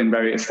not been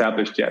very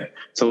established yet.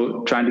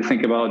 So trying to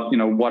think about,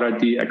 what are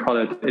I call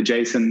it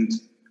adjacent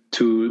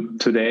to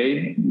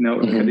today,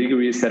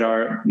 categories that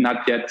are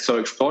not yet so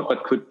explored,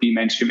 but could be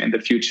mainstream in the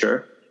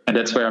future. And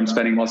that's where I'm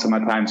spending most of my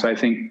time. So I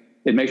think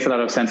it makes a lot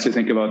of sense to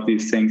think about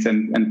these things.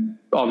 And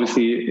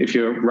obviously, if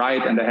you're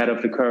right and ahead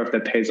of the curve,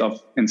 that pays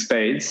off in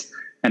spades.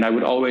 And I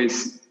would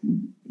always,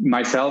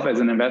 myself as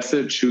an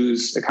investor,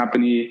 choose a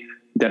company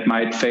that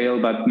might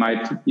fail, but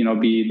might,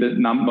 be the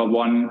number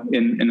one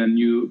in a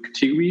new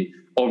category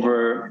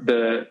over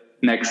the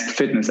next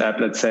fitness app,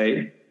 let's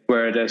say,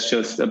 where there's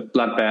just a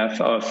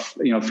bloodbath of,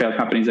 failed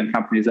companies and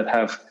companies that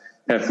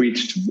have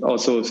reached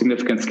also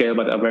significant scale,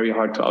 but are very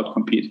hard to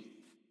outcompete.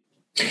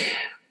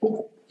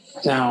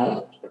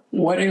 Now,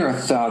 what are your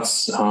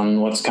thoughts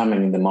on what's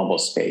coming in the mobile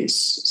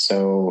space?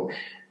 So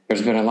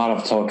there's been a lot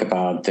of talk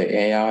about the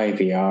AI,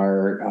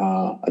 VR,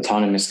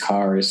 autonomous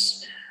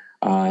cars,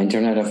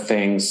 Internet of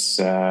Things.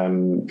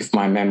 If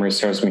my memory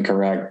serves me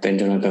correct, the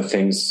Internet of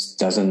Things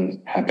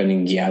doesn't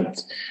happening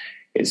yet.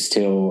 It's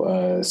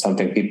still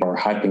something people are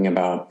hyping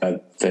about,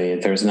 but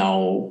there's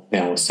no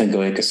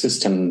single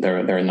ecosystem.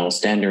 There are no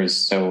standards.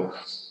 So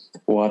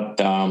what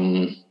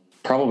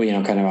probably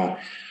kind of a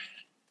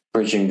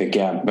bridging the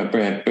gap, but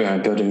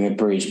building a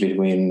bridge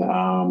between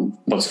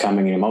what's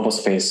coming in the mobile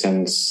space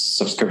and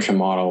subscription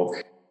model.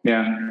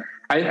 Yeah,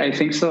 I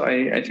think so.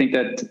 I think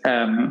that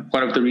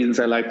one of the reasons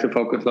I like to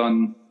focus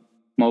on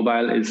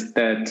mobile is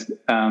that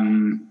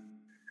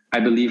I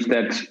believe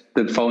that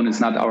the phone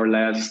is not our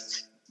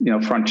last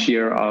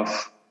frontier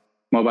of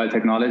mobile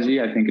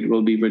technology. I think it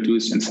will be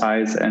reduced in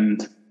size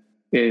and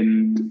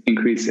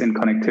increase in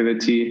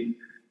connectivity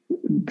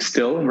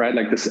still, right?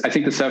 Like this, I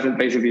think the surface,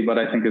 basically what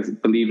I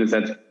believe is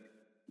that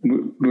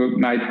we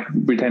might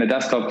retain a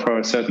desktop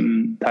for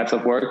certain types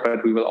of work,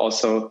 but we will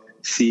also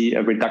see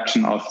a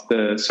reduction of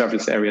the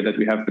surface area that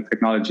we have with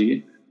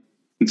technology.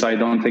 And so I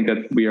don't think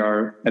that we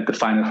are at the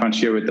final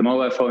frontier with the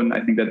mobile phone.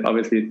 I think that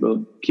obviously it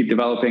will keep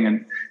developing,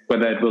 and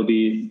whether it will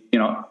be,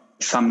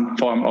 some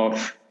form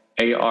of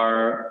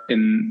AR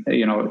in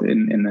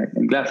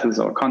glasses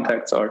or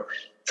contacts or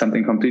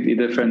something completely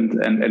different.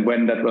 And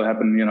when that will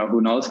happen,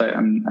 who knows?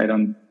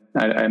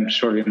 I'm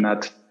surely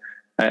not.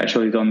 I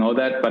actually don't know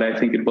that, but I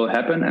think it will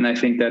happen. And I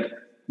think that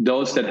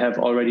those that have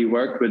already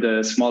worked with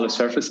a smaller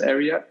surface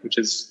area, which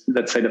is,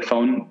 let's say, the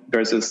phone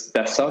versus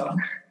desktop,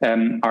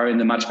 are in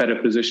a much better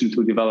position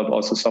to develop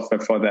also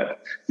software for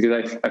that.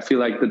 Because I feel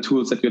like the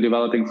tools that you're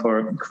developing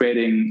for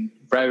creating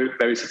very,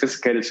 very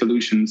sophisticated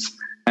solutions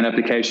and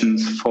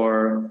applications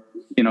for,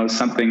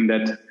 something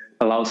that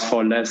allows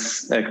for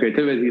less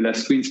creativity,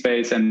 less screen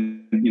space, and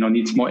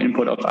needs more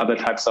input of other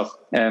types of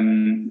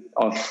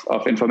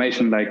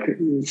information like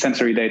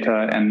sensory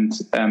data and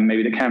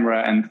maybe the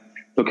camera and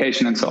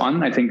location and so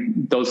on. I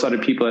think those are the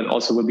people that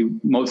also will be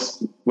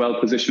most well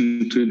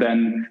positioned to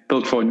then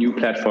build for a new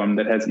platform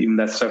that has even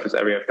less surface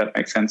area, if that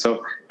makes sense.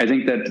 So I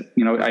think that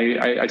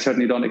I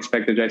certainly don't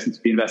expect Adjacent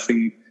to be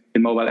investing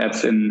in mobile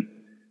apps in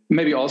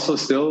maybe also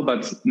still,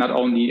 but not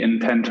only in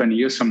 10, 20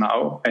 years from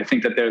now. I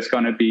think that there's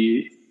going to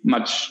be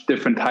much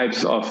different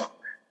types of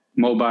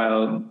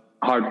mobile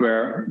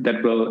hardware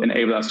that will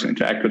enable us to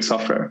interact with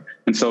software.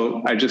 And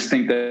so I just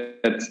think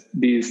that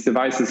these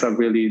devices are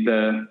really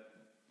the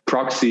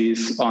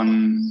proxies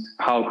on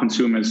how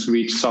consumers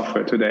reach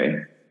software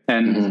today.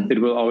 And it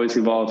will always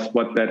evolve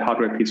what that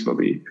hardware piece will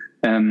be.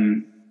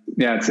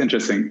 Yeah, it's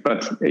interesting,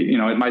 but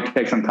it might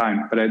take some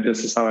time, but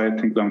this is how I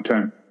think long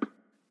term.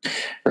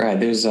 Right.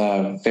 There's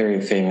a very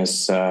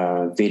famous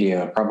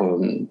video,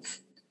 probably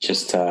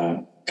just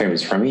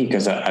famous for me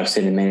because I've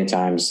seen it many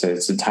times.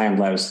 It's a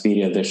time-lapse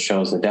video that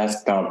shows a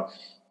desktop,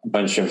 a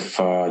bunch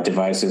of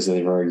devices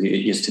that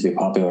used to be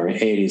popular in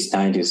the 80s,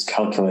 90s,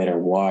 calculator,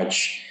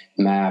 watch,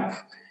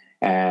 map,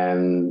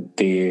 and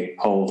the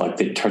whole,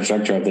 the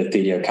trajectory of the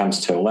video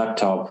comes to a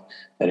laptop,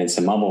 then it's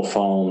a mobile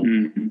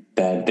phone,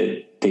 that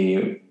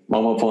the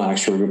mobile phone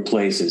actually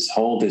replaces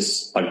all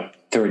this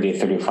 30,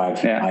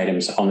 35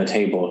 items on the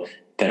table,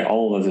 that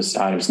all of these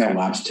items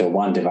collapse to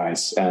one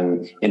device.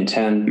 And in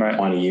 10,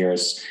 20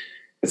 years,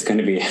 it's going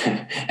to be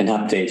an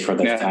update for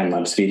the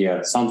time-lapse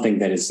video, something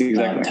that is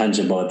not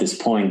tangible at this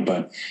point,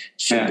 but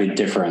should be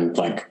different,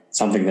 like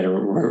something that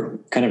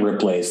kind of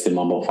replace the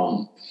mobile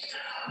phone.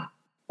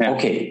 Yeah.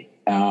 Okay.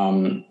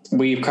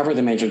 We've covered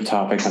the major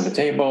topics on the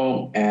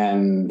table,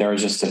 and there are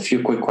just a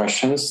few quick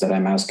questions that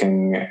I'm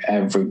asking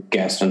every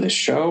guest on the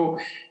show,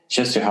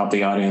 just to help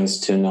the audience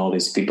to know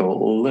these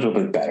people a little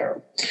bit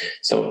better.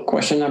 So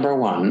question number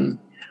 1,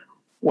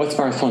 what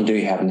smartphone do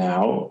you have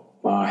now?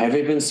 Have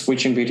you been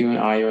switching between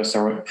iOS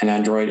or an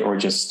Android, or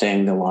just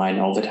staying the line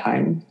all the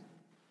time?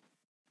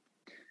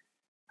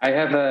 I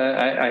have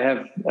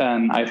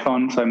an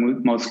iPhone, so I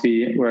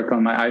mostly work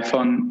on my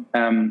iPhone.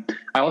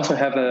 I also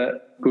have a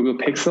Google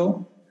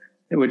Pixel,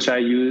 which I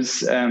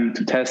use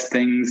to test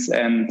things.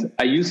 And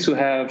I used to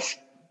have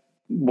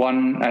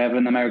one. I have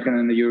an American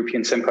and a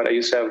European SIM card. I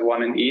used to have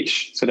one in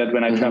each, so that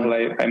when I travel,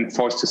 I'm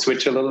forced to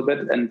switch a little bit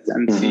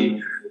and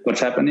see what's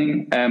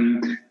happening.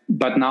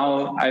 but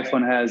now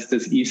iPhone has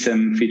this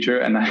eSIM feature,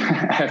 and I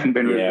haven't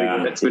been really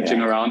good at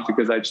switching around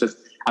because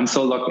I'm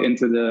so locked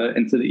into the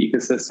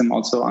ecosystem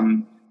also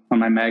on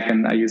my Mac,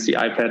 and I use the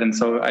iPad, and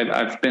so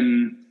I've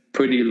been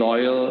pretty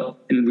loyal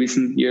in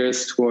recent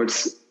years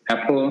towards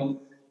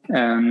Apple.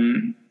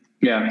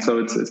 So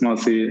it's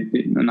mostly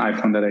an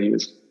iPhone that I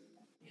use.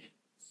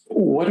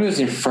 What was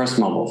your first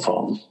mobile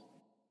phone?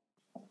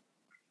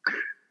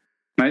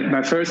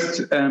 My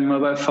first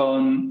mobile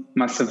phone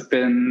must have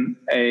been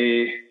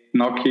a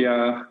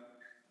Nokia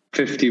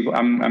 50.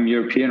 I'm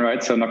European,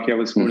 right? So Nokia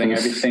was ruling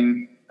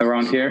everything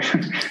around here.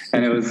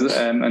 And it was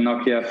a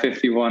Nokia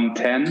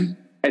 5110,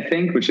 I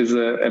think, which is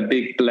a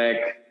big black,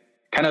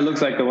 kind of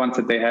looks like the ones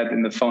that they had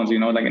in the phones,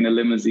 like in the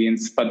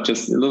limousines, but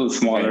just a little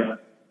smaller.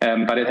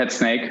 But it had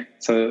Snake,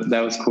 so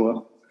that was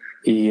cool.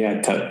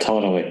 Yeah,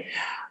 totally.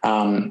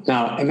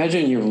 Now,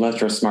 imagine you've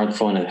left your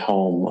smartphone at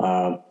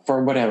home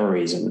for whatever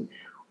reason.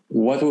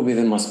 What will be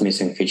the most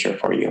missing feature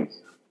for you?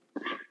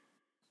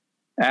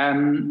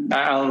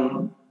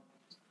 I'll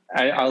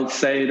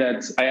say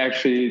that I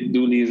actually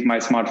do leave my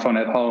smartphone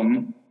at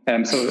home.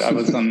 So I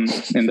was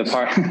in the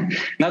park.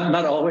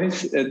 Not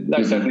always.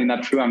 That's certainly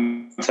not true.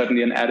 I'm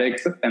certainly an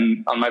addict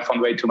and on my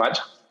phone way too much.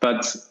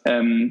 But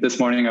this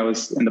morning I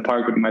was in the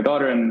park with my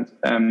daughter, and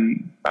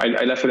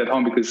I left it at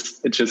home because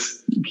it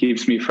just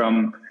keeps me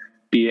from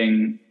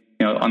being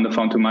on the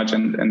phone too much.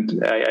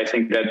 And I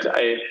think that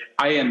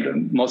I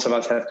and most of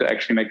us have to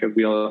actually make a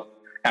real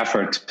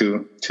effort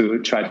to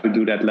try to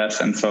do that less.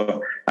 And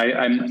so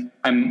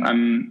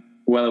I'm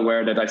well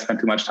aware that I spend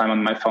too much time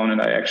on my phone,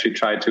 and I actually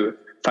try to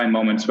find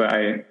moments where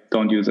I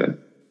don't use it.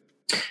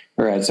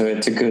 All right. So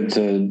it's a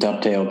good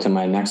dovetail to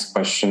my next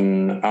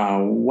question.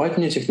 What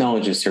new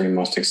technologies are you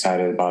most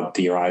excited about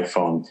your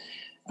iPhone?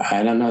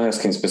 And I'm not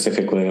asking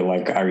specifically,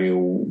 are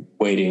you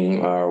waiting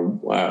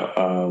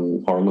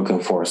or looking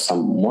for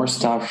some more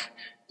stuff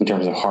in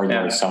terms of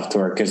hardware and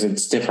software? Because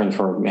it's different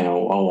for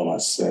all of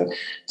us.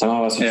 Some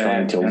of us are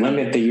trying to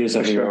limit the use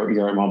of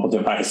your mobile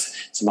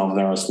device. Some of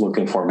them are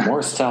looking for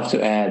more stuff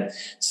to add.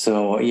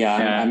 So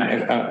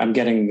I'm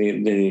getting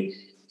the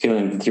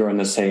feeling that you're on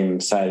the same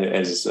side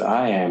as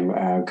I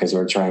am, because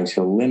we're trying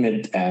to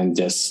limit and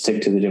just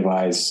stick to the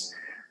device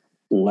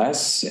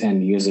less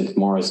and use it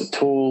more as a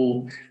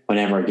tool.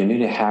 Whenever you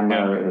need a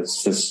hammer,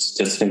 it's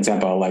just an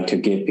example I like to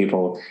give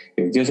people.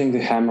 You're using the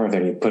hammer,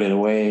 then you put it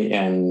away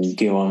and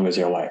deal on with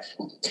your life.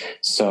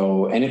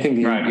 So anything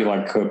that you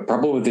like,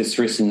 probably with these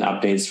recent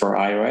updates for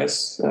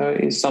iOS,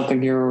 is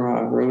something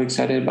you're really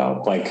excited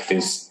about, like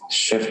this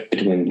shift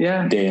between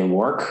day and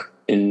work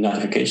in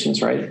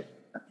notifications, right?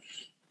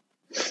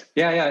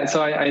 Yeah.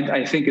 So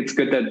I think it's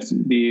good that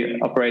the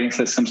operating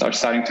systems are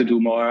starting to do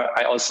more.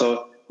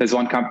 There's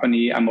one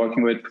company I'm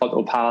working with called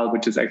Opal,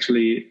 which is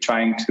actually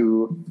trying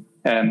to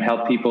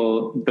help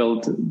people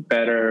build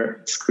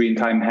better screen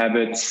time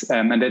habits.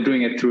 And they're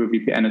doing it through a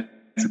VPN.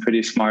 It's a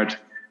pretty smart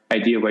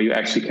idea where you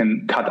actually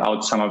can cut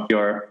out some of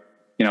your,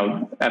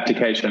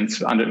 applications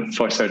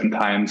for certain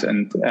times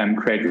and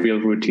create real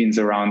routines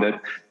around it.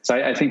 So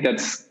I think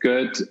that's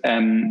good.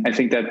 I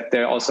think that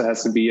there also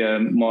has to be a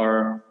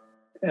more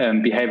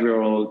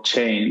behavioral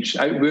change.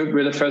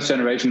 We're the first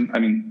generation. I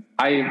mean,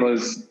 I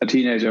was a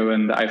teenager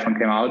when the iPhone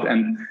came out,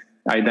 and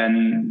I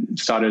then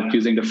started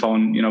using the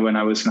phone, when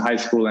I was in high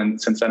school,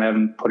 and since then I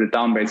haven't put it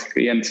down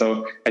basically. And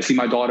so I see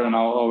my daughter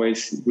now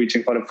always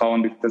reaching for the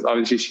phone because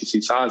obviously she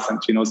sees us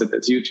and she knows that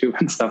there's YouTube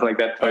and stuff like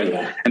that. Right?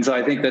 Yeah. And so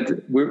I think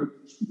that we've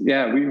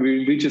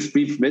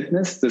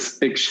witnessed this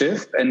big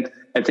shift, and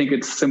I think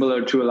it's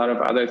similar to a lot of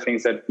other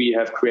things that we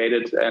have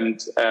created and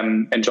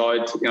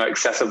enjoyed,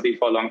 excessively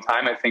for a long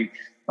time. I think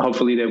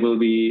hopefully there will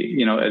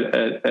be,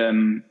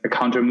 a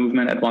counter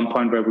movement at one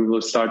point where we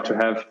will start to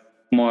have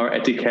more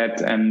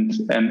etiquette and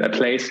a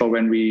place for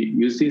when we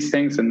use these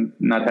things and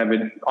not have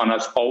it on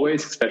us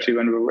always, especially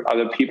when we're with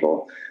other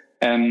people.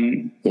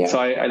 So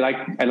I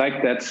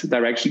like that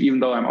direction, even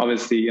though I'm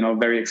obviously,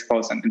 very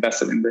exposed and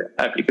invested in the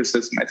app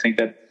ecosystem. I think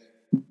that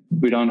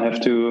we don't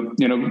have to,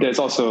 there's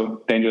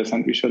also dangers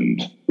and we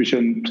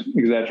shouldn't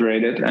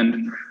exaggerate it.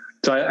 And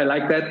so I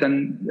like that.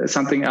 Then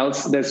something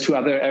else, there's two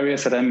other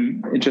areas that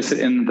I'm interested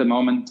in at the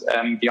moment.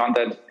 Beyond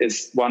that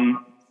is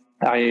one,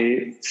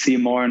 I see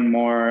more and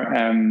more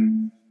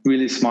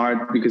really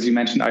smart, because you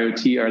mentioned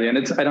IoT earlier. And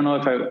I don't know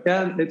if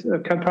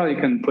I probably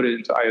can put it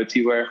into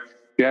IoT, where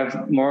you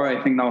have more,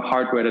 I think now,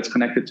 hardware that's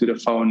connected to the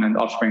phone and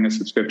offering a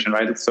subscription,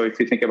 right? So if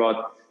you think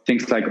about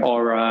things like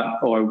Aura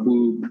or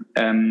Whoop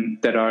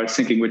that are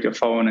syncing with your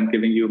phone and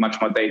giving you much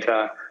more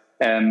data.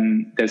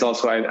 There's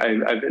also,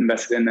 I've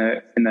invested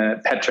in a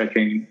pet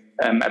tracking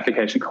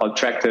application called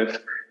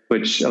Tractive,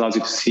 which allows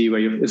you to see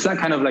where it's not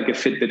kind of like a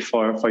Fitbit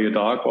for your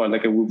dog, or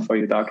like a Whoop for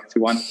your dog if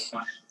you want.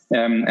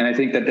 And I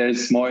think that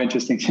there's more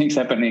interesting things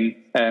happening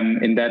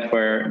in that,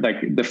 where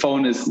like the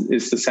phone is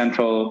the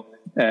central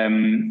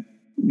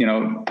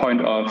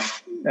point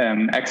of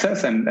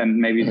access and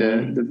maybe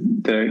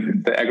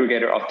the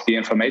aggregator of the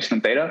information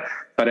and data.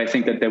 But I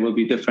think that there will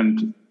be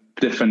different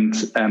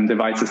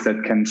devices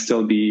that can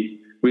still be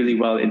really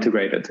well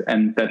integrated,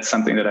 and that's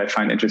something that I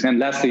find interesting. And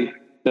lastly,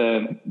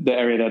 the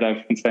area that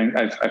I've been saying.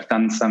 I've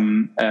done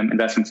some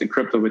investments in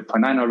crypto with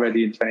Point9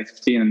 already in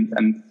 2015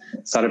 and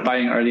started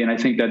buying early. And I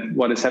think that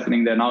what is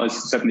happening there now is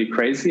certainly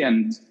crazy.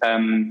 And,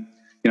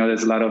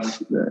 there's a lot of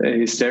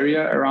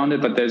hysteria around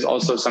it, but there's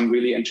also some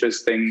really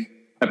interesting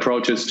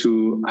approaches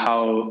to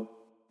how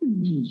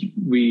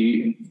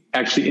we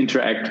actually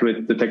interact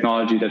with the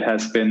technology that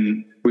has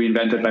been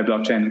reinvented by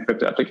blockchain and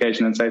crypto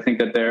applications. And so I think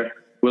that there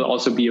will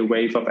also be a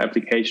wave of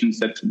applications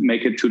that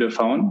make it to the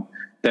phone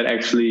that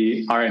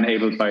actually are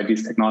enabled by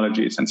these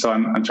technologies. And so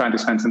I'm trying to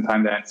spend some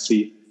time there and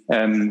see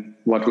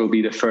what will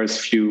be the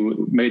first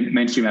few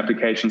mainstream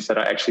applications that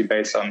are actually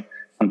based on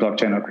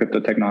blockchain or crypto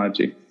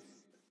technology.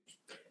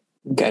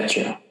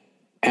 Gotcha.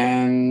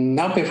 And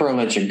now before I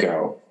let you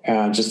go,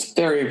 just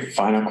a very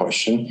final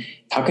question.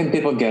 How can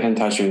people get in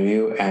touch with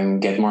you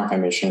and get more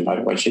information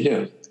about what you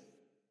do?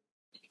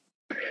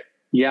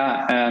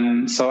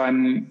 Yeah, so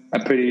I'm a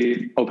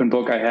pretty open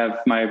book. I have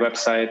my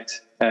website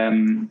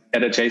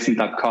at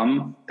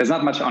adjacent.com. There's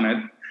not much on it,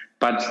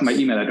 but my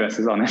email address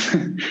is on it.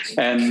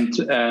 And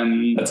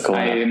that's cool.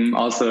 I'm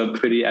also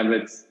pretty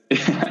avid.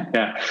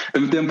 Yeah,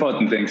 the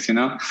important things,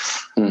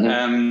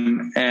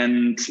 Mm-hmm.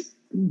 And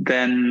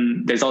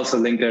then there's also a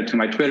link there to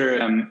my Twitter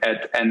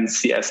at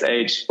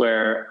NCSH,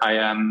 where I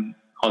am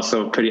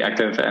also pretty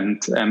active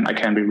and I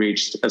can be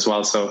reached as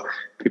well. So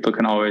people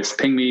can always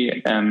ping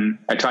me.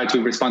 I try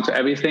to respond to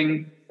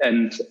everything,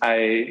 and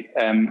I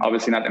am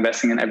obviously not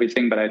investing in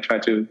everything, but I try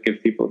to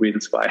give people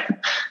reasons why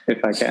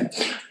if I can.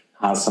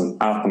 Awesome.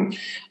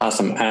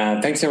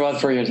 Thanks a lot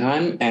for your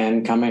time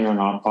and coming on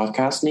our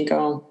podcast,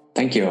 Nico.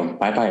 Thank you.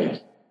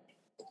 Bye-bye.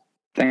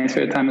 Thanks for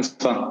your time as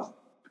well.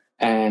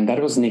 And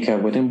that was Nico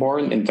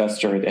Wittenborn,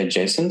 investor at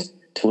Adjacent.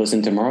 To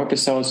listen to more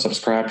episodes,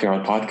 subscribe to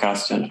our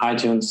podcast on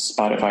iTunes,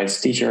 Spotify,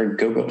 Stitcher,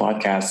 Google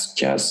Podcasts.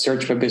 Just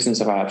search for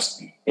Business of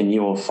Apps and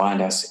you will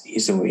find us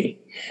easily.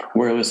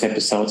 We release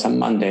episodes on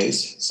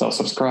Mondays, so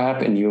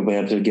subscribe and you'll be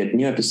able to get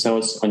new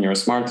episodes on your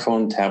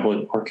smartphone,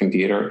 tablet, or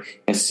computer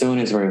as soon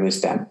as we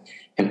release them.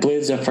 And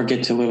please don't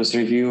forget to leave us a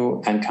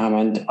review and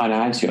comment on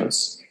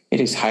iTunes. It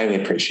is highly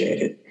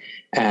appreciated.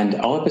 And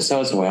all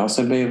episodes will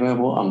also be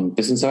available on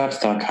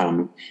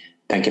businessofapps.com.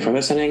 Thank you for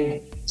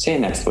listening. See you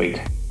next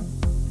week.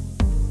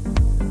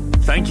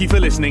 Thank you for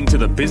listening to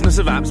the Business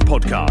of Apps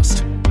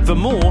podcast. For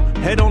more,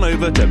 head on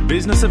over to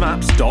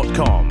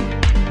businessofapps.com.